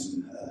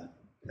dancing.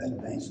 That's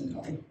dancing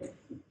talk.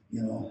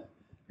 You know,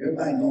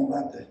 everybody don't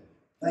like to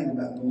think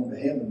about going to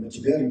heaven, but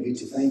you better get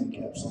your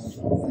thinking caps on and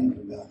start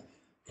thinking about,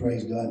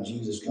 praise God,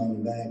 Jesus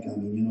coming back. I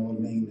mean, you know what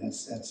I mean?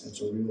 That's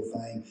a real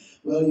thing.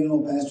 Well, you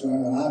know, Pastor,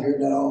 I've heard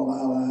that all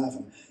my life,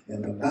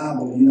 and the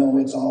Bible, you know,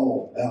 it's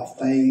all about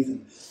faith,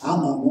 and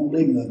I'm not going to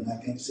believe nothing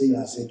I can't see.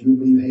 I said, you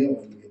believe hell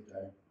when you get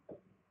there.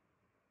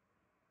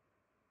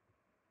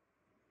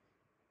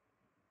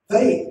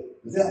 Faith.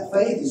 Without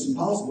faith, it's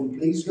impossible to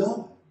please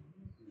God.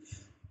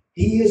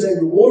 He is a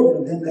rewarder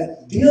of them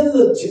that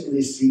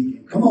diligently seek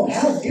Him. Come on,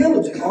 how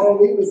diligent are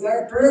we with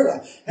our prayer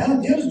life? How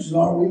diligent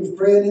are we with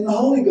praying in the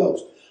Holy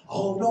Ghost?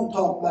 Oh, don't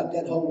talk about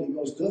that Holy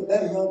Ghost stuff.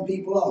 That'll run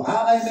people off.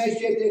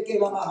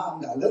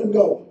 Let them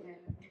go.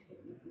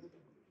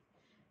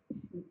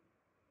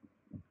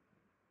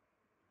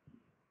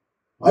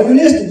 Are you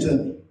listening to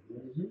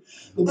me?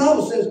 The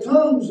Bible says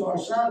tongues are a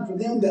sign for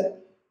them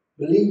that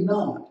believe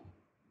not.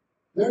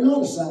 They're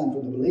not a sign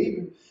for the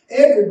believer.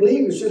 Every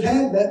believer should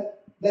have that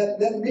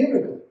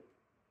miracle.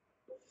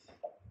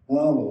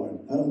 Oh, Lord,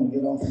 I don't want to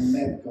get off on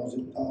that because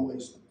it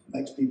always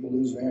makes people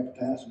lose their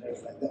appetites and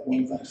everything. That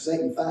one thing.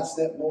 Satan fights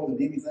that more than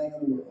anything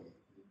in the world.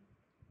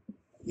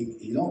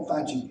 He don't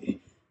fight you.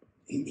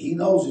 He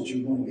knows that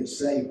you're going to get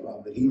saved,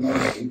 Rob, but he knows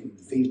that he can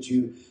defeat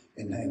you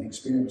and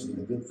experiencing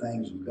the good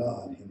things of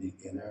God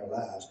in our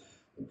lives.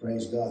 But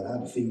praise God, I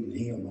defeated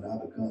him when I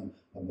become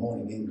a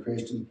born-again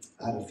Christian.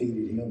 I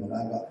defeated him when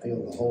I got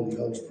filled with the Holy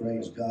Ghost.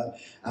 Praise God.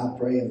 I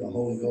pray in the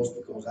Holy Ghost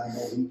because I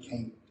know he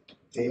can't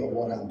tell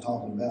what I'm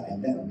talking about,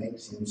 and that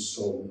makes him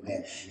so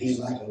mad. He's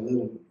like a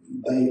little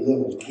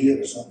kid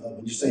or something.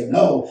 When you say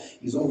no,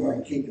 he's over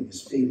and kicking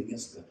his feet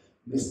against the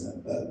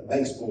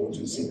baseboards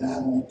and saying, I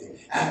want that.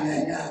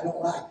 I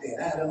don't like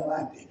that. I don't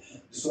like that.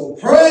 So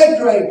pray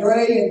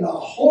in the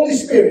Holy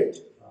Spirit.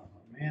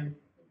 Amen.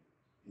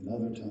 In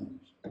other tongues.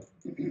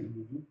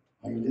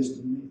 Are you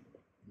listening to me?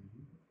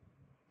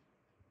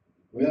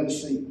 Well,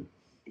 let's see.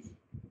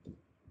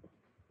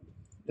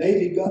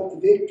 David got the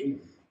victory.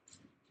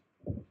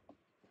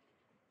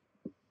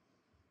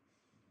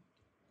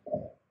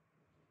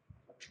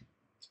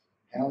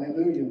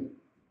 Hallelujah.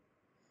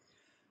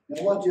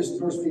 Now watch this in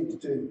verse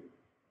 52.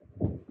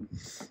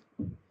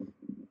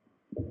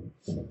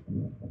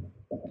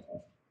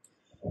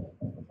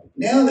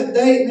 Now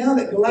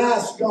that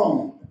Goliath's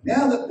gone,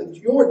 now that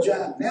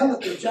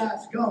the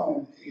giant's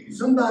gone,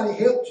 somebody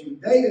helped you.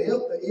 David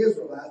helped the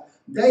Israelites.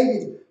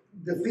 David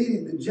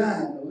defeated the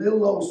giant, a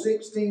little old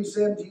 16,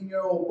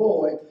 17-year-old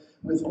boy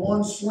with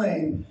one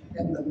sling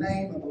in the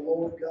name of the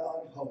Lord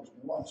God of hosts.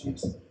 Watch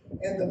this.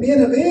 And the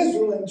men of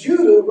Israel and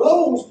Judah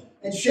rose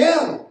and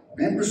shouted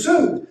and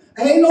pursued.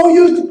 Ain't no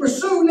use to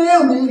pursue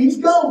now, man. He's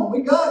gone.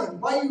 We got him.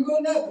 Why are you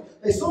going after?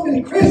 There's so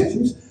many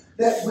Christians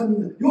that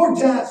when your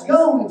giant's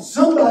gone and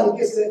somebody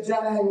gets that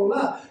giant out of your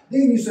life,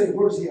 then you say,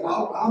 where's he at?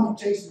 I'm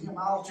chasing him.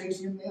 I'll chase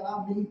him. Then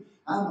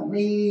I'm a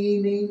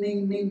mean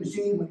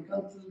machine when it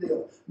comes to the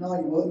devil. No,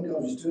 you wasn't,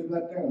 because you stood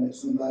right there and let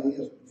somebody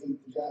else defeat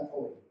the giant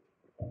for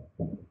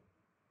you.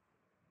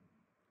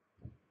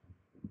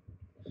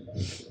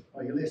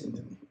 Are you listening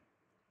to me?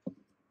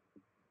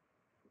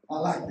 I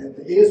like that.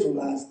 The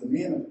Israelites, the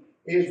men of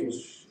Israel,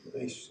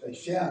 they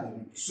shouted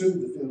and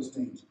pursued the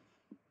Philistines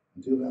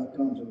until thou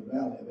come to the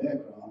valley of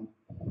Ekron,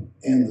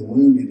 and the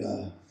wounded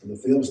the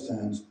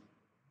Philistines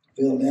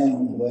fell down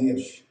on the way of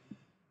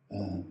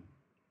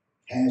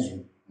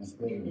Hazard. That's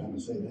better than I can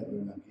say that,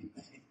 but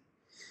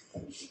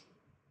I can't.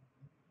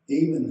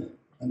 Even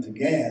unto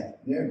Gath,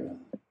 their God.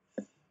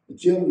 The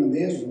children of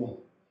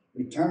Israel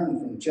returned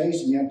from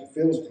chasing after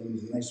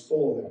Philistines, and they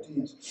spoiled their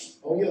tents.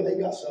 Oh yeah, they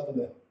got some of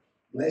the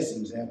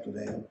blessings after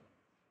that.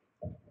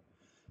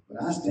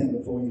 But I stand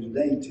before you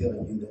today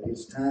telling you that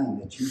it's time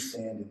that you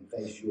stand and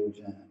face your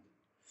giant.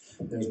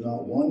 There's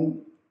not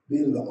one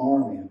bit of the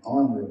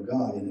armor of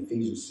God in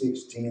Ephesians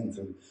 6:10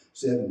 through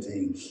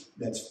 17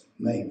 that's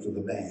made for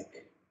the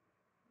back.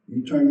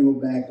 You turn your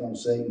back on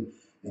Satan,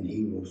 and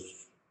he will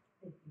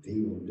do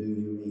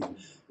you in.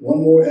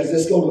 One more.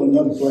 Let's go to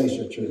another place.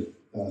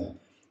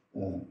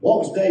 What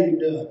was David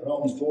doing?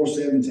 Romans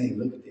 4:17.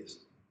 Look at this.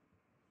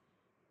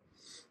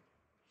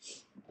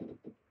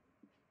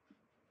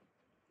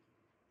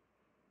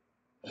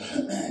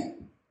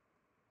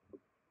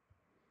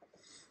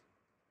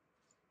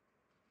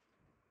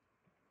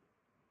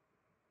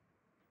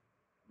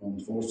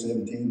 Romans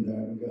 4:17.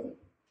 There we go.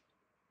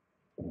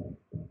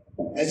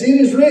 As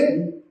it is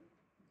written,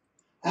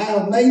 I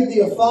have made thee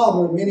a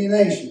father of many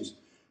nations,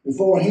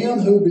 before him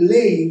whom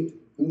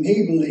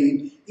he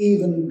believed,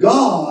 even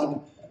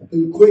God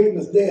who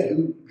quickeneth dead,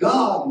 who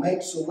God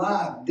makes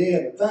alive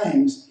dead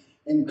things,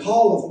 and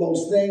calleth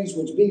those things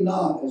which be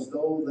not as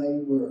though they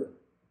were.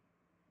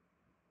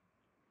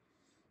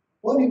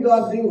 What did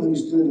God do when he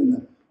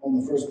stood on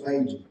the first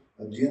page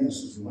of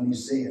Genesis when he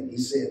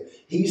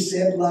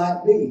said,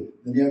 light be.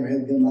 There never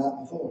had been light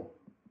before.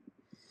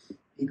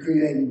 He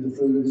created the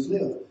fruit of his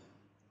lips.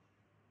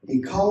 He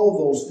called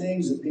those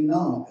things that be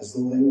not as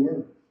though they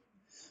were.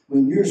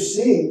 When you're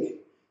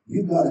sick,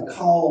 you've got to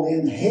call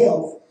in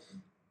health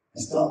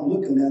and stop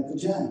looking at the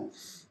giant.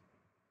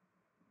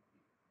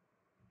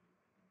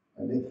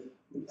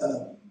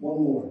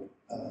 One more.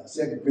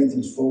 2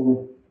 Corinthians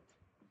 4.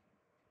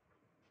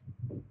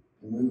 And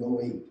we'll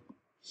go eat.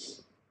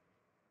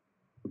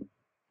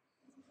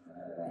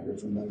 I heard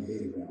somebody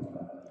big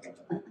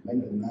around.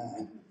 Maybe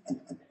mine.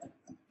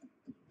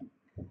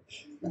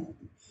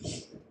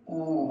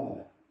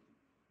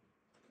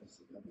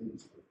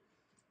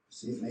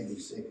 See, it may be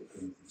 2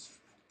 Corinthians.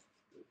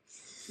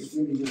 Just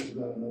give me just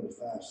about another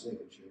 5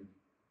 seconds here.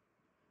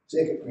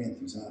 2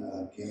 Corinthians,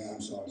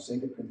 I'm sorry,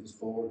 2 Corinthians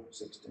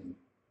 4:16.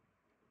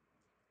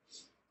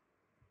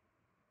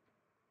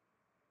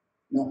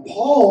 Now,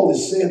 Paul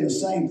is saying the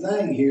same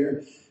thing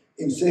here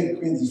in 2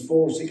 Corinthians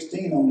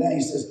 4:16 on that.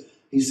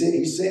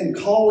 He's saying,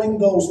 calling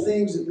those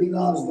things that be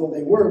not as though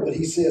they were, but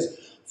he says,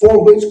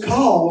 for which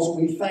cause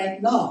we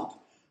faint not.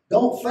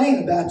 Don't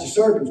faint about your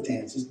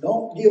circumstances.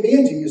 Don't give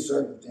in to your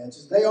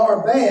circumstances. They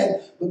are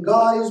bad, but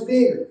God is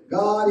bigger.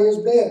 God is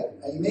better.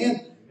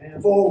 Amen?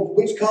 Amen. For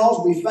which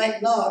cause we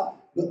faint not,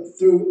 but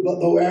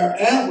though our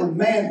outward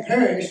man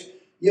perish,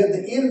 yet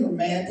the inward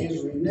man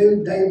is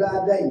renewed day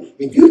by day.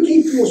 If you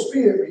keep your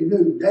spirit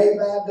renewed day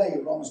by day,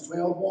 Romans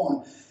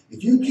 12:1,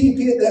 if you keep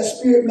your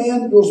spirit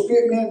man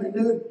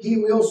renewed, he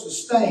will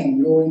sustain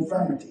your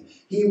infirmity.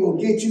 He will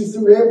get you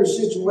through every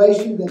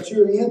situation that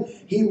you're in.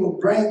 He will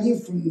bring you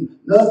from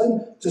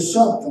nothing to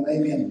something.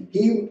 Amen.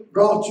 He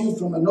brought you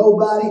from a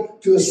nobody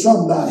to a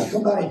somebody.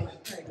 Somebody.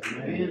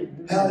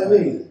 Amen.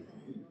 Hallelujah.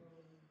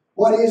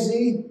 What is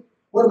he?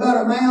 What about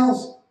our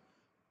mouths?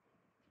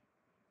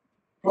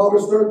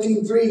 Proverbs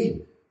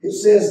 13:3. It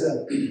says,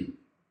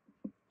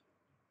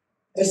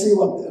 let's see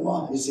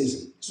what it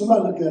says.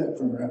 Somebody look at it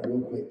from around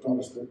real quick.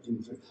 Proverbs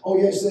 13:3. Oh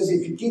yeah, it says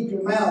if you keep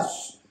your mouth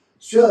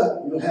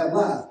shut, you'll have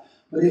life.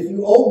 But if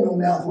you open your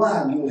mouth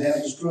wide, you'll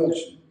have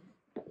destruction.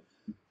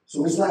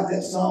 So it's like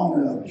that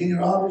song, Kenny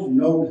Roberts,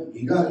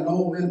 you got to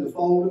know when to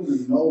fold them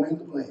and know when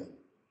to play them.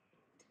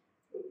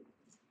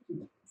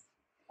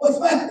 What's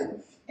the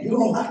matter? You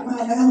don't like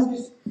my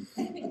analogies?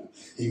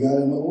 You got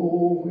to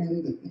know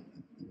when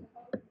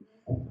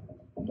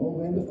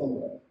to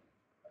fold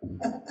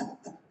them.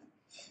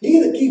 He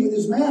that keepeth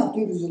his mouth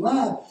keepeth his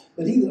life,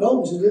 but he that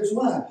opens his lips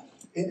wide.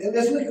 And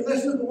let's look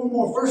at one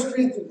more. 1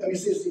 Corinthians, let me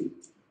see.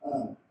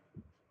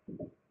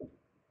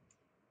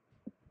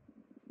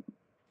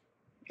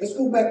 Let's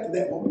go back to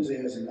that what was there,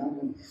 and I'm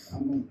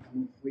going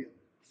to quit.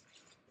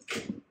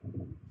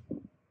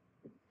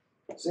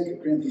 2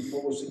 Corinthians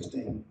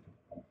 4:16.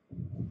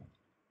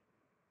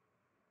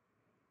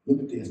 Look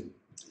at this.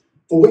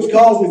 For which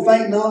cause we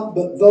faint not,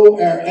 but though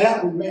our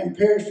outward man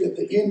perish, yet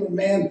the inward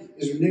man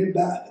is renewed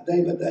by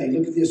day. Look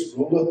at this.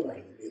 Roll up right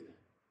a bit.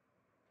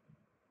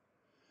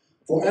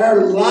 For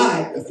our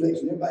light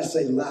affliction. Everybody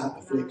say light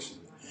affliction.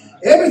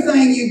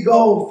 Everything you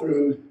go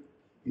through,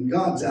 in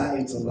God's eye,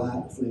 it's a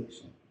light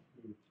affliction.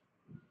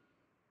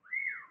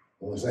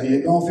 Well, say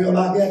it don't feel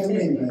like that to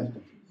me,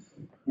 Pastor.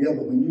 Yeah,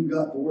 but when you've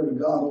got the Word of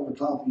God over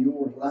top of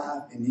your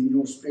life and in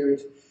your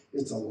spirit,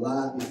 it's a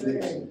light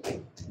affliction.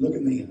 Look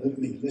at me,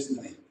 listen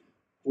to me.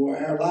 For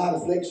our light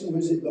affliction,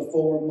 was it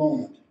before a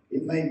moment?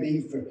 It may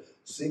be for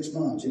 6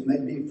 months, it may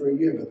be for a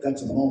year, but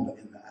that's a moment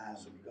in the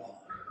eyes of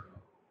God.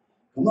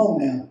 Come on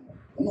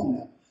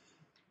now.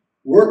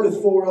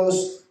 Worketh for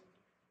us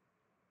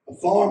a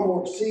far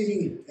more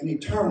exceeding and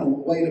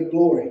eternal weight of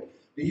glory.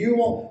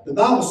 The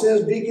Bible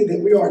says, Vicky,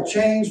 that we are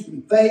changed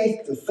from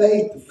faith to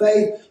faith to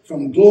faith,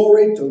 from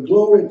glory to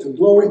glory to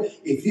glory.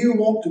 If you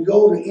want to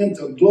go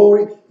into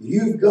glory,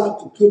 you've got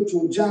to put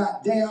your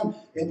giant down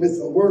and with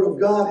the Word of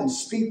God and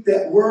speak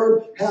that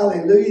word.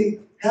 Hallelujah.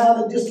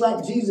 Hallelujah. Just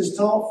like Jesus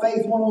taught,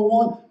 Faith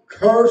 101,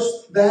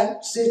 curse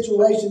that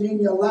situation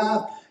in your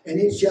life and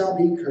it shall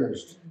be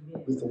cursed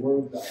with the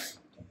Word of God.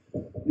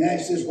 Now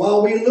it says,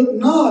 while we look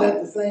not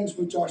at the things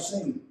which are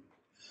seen.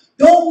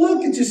 Don't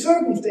look at your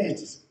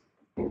circumstances.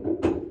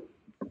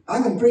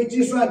 I can preach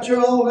this right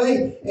here all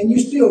day, and you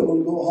still going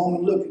to go home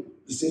and look at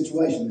the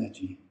situation that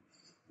you're in.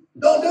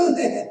 Don't do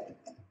that.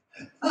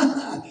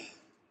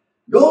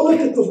 Go look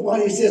at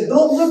what he says.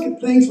 Don't look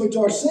at things which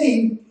are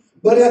seen,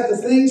 but at the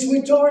things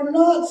which are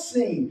not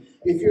seen.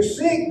 If you're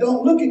sick,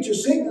 don't look at your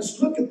sickness.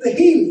 Look at the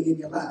healing in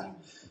your life.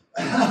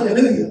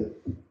 Hallelujah.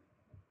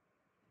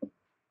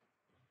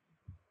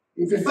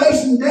 If you're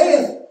facing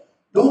death,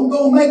 don't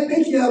go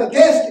pick you out of a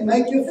casket,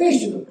 make you a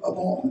fishing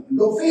appointment and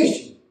go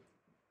fishing.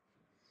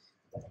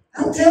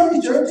 I'm telling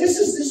you, church, this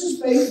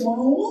is Faith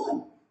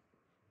 101.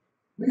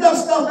 We got to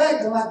stop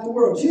acting like the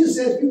world. Jesus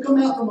said, if you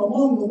come out from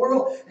among the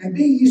world and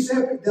be ye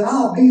separate, then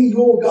I'll be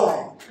your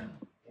God.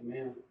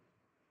 Amen.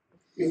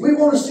 If we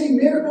want to see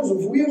miracles,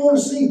 if we want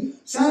to see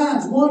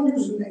signs,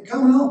 wonders, and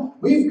coming on,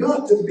 we've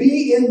got to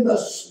be in the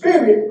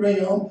spirit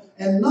realm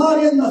and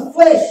not in the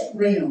flesh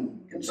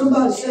realm. Can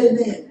Somebody say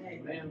amen.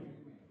 Amen.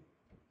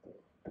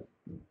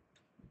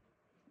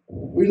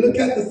 We look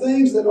at the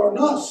things that are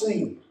not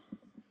seen.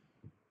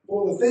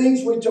 For the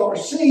things which are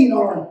seen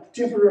are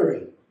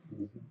temporary.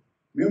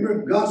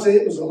 Remember, God said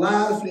it was a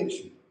light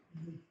affliction.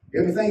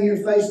 Everything you're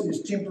facing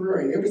is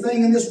temporary.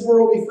 Everything in this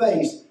world we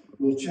face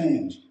will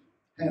change.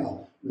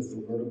 How? With the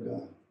Word of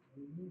God.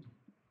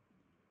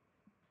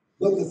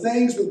 But the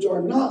things which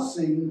are not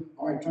seen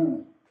are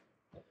eternal.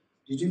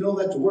 Did you know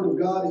that the Word of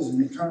God is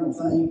an eternal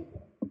thing?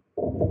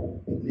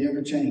 It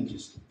never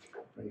changes.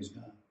 Praise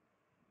God.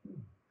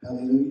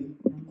 Hallelujah.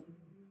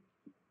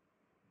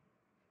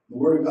 The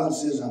Word of God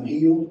says, I'm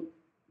healed.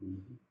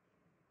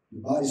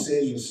 Your body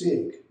says you're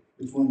sick.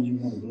 Which one do you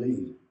want to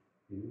believe?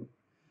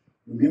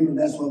 Remember,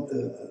 that's what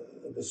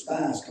the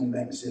spies come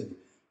back and said.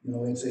 You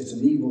know, it's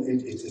an evil.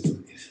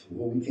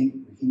 Well, we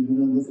can't do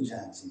nothing with the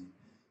giants.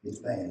 It's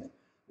bad.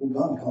 Well,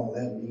 God called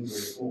that an evil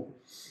report.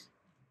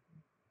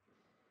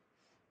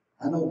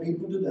 I know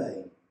people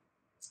today,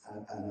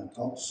 and I've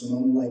talked to some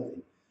of them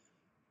lately,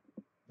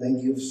 they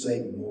give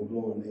Satan more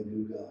glory than they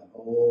do God.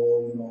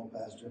 Oh, you know,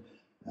 Pastor,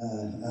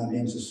 I've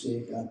been so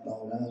sick, I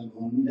thought I was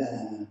going to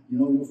die. You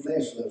know, your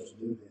flesh loves to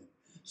do that.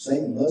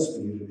 Satan loves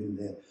for you to do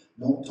that.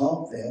 Don't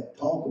talk that.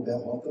 Talk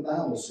about what the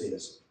Bible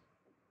says.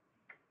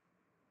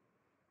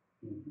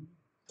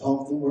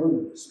 Talk the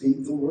Word.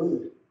 Speak the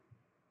Word.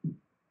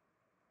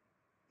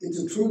 It's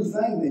a true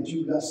thing that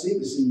you've got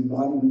sickness in your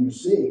body when you're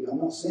sick. I'm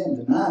not saying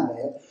deny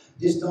that.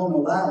 Just don't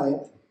allow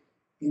it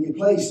any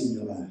place in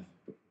your life.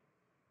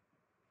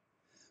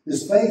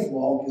 This faith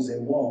walk is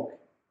a walk,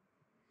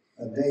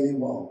 a daily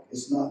walk.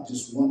 It's not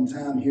just one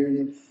time hearing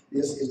it.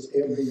 It's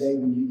every day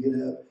when you get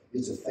up.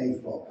 It's a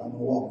faith walk. I'm going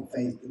to walk in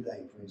faith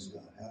today. Praise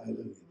God.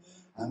 Hallelujah.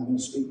 I'm going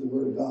to speak the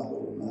Word of God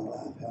over my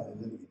life.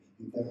 Hallelujah.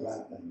 Get that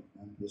right thing.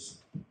 I'm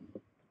just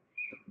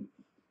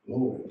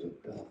glory to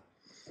God.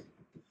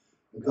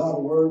 The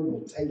God Word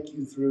will take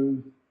you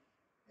through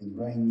and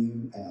bring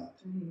you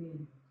out.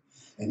 Amen.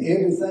 And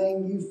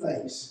everything you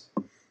face,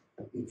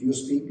 if you'll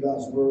speak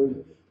God's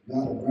Word,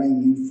 God will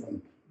bring you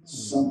from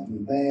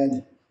something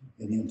bad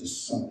and into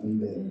something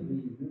better.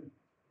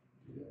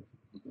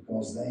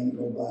 Because there ain't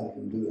nobody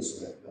can do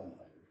us like God.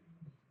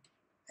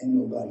 Ain't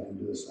nobody can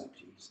do us like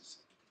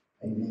Jesus.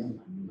 Amen.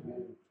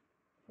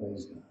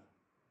 Praise God.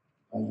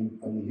 Are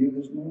you here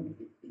this morning?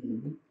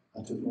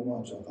 I took my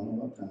watch off. I don't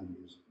know what time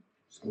it is.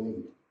 It's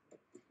late.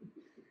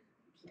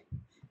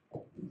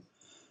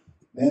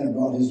 Banner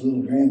brought his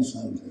little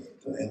grandson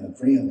and a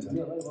friend to.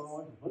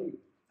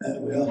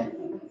 Well,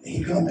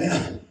 he come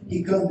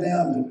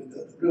down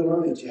real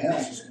early at your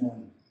house this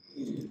morning,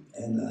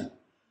 and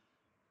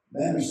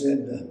Banner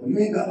said, "Well, you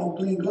ain't got no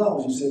clean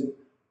clothes." He said,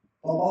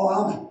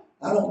 "Papa,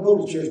 I don't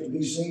go to church to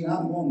be seen.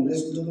 I'm going to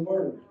listen to the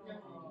Word."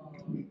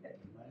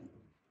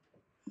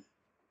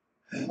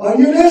 Are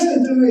you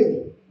listening to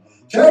me?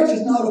 Church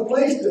is not a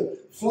place to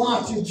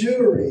flaunt your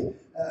jewelry,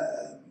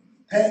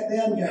 pat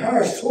down your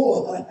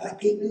hairstyle. I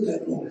can't do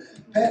that anymore.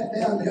 Pat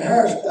down your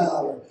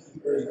hairstyle,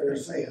 or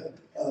say,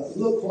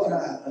 "Look what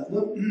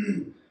look."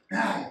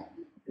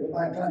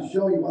 Everybody trying to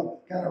show you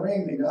what kind of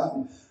ring they got,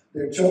 and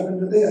they're choking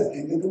to death.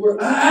 Can't get the word.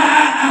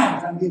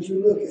 Trying to get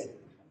you to look at it.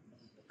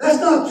 That's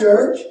not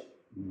church.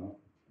 No.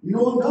 You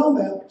know what I'm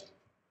talking about.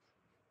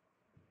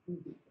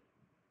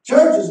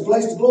 Church is a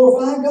place to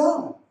glorify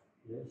God.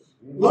 Yes.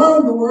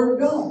 Learn the Word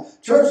of God.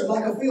 Church is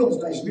like a field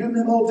station. Remember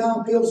them old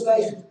time field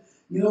stations?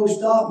 You know, we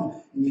stop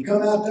and you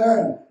come out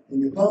there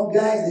and you pump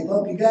gas. They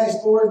pump your gas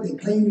for you. They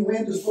clean your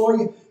windows for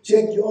you.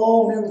 Check your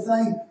oil and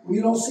everything. Well,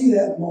 you don't see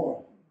that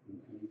anymore.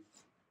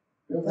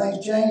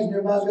 Everything's changed and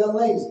everybody's got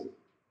lazy.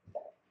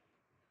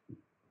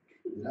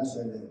 Did I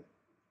say that?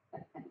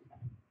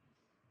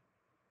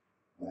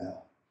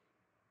 Wow.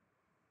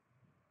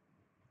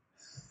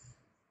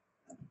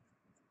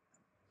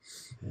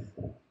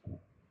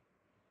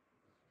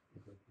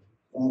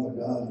 Father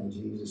God, in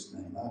Jesus'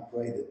 name, I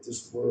pray that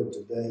this word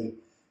today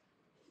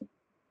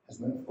has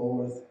went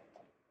forth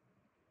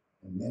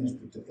and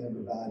ministered to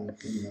everybody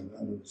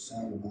under the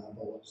sound of my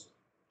voice.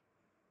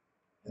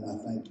 And I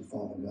thank you,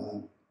 Father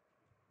God,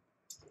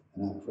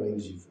 and I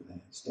praise you for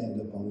that.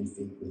 Stand up on your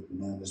feet with me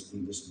now. Let's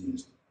be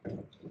dismissed.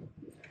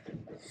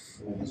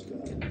 Praise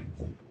God.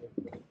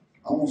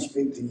 I want to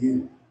speak to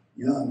you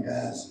young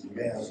guys and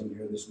gals in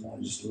here this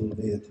morning just a little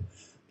bit.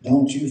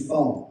 Don't you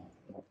fall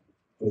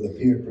for the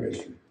peer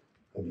pressure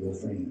of your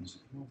friends.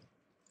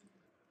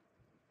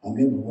 I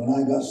remember when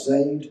I got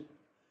saved,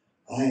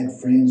 I had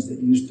friends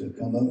that used to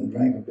come up and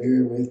drink a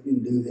beer with me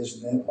and do this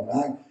and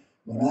that.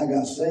 When I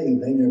got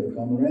saved, they never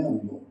come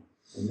around anymore.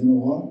 And you know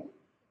what?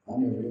 I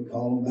never did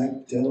call them back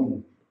to tell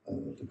them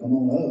to come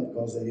on up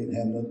because they didn't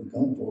have nothing to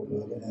come for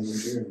because I didn't have no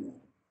beer anymore.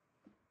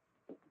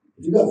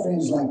 If you got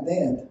friends like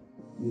that,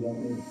 you don't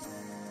need it.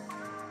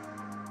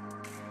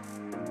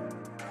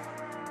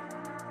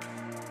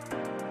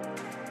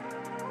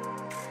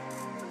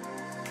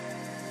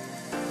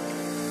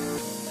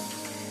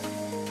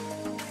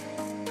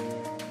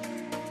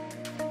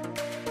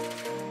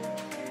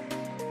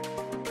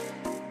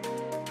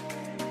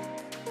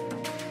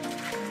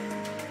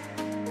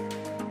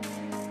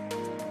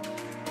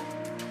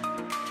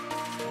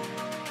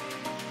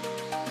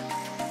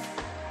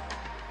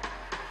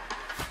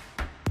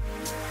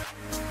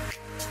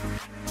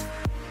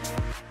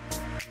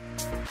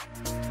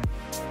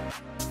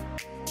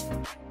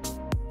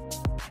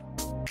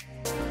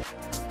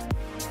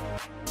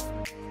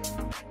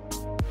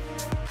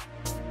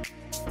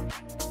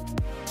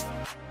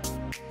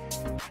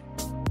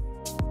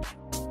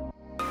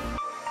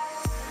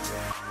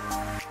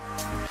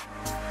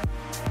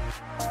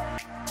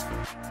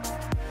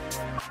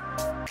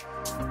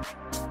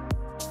 Amen.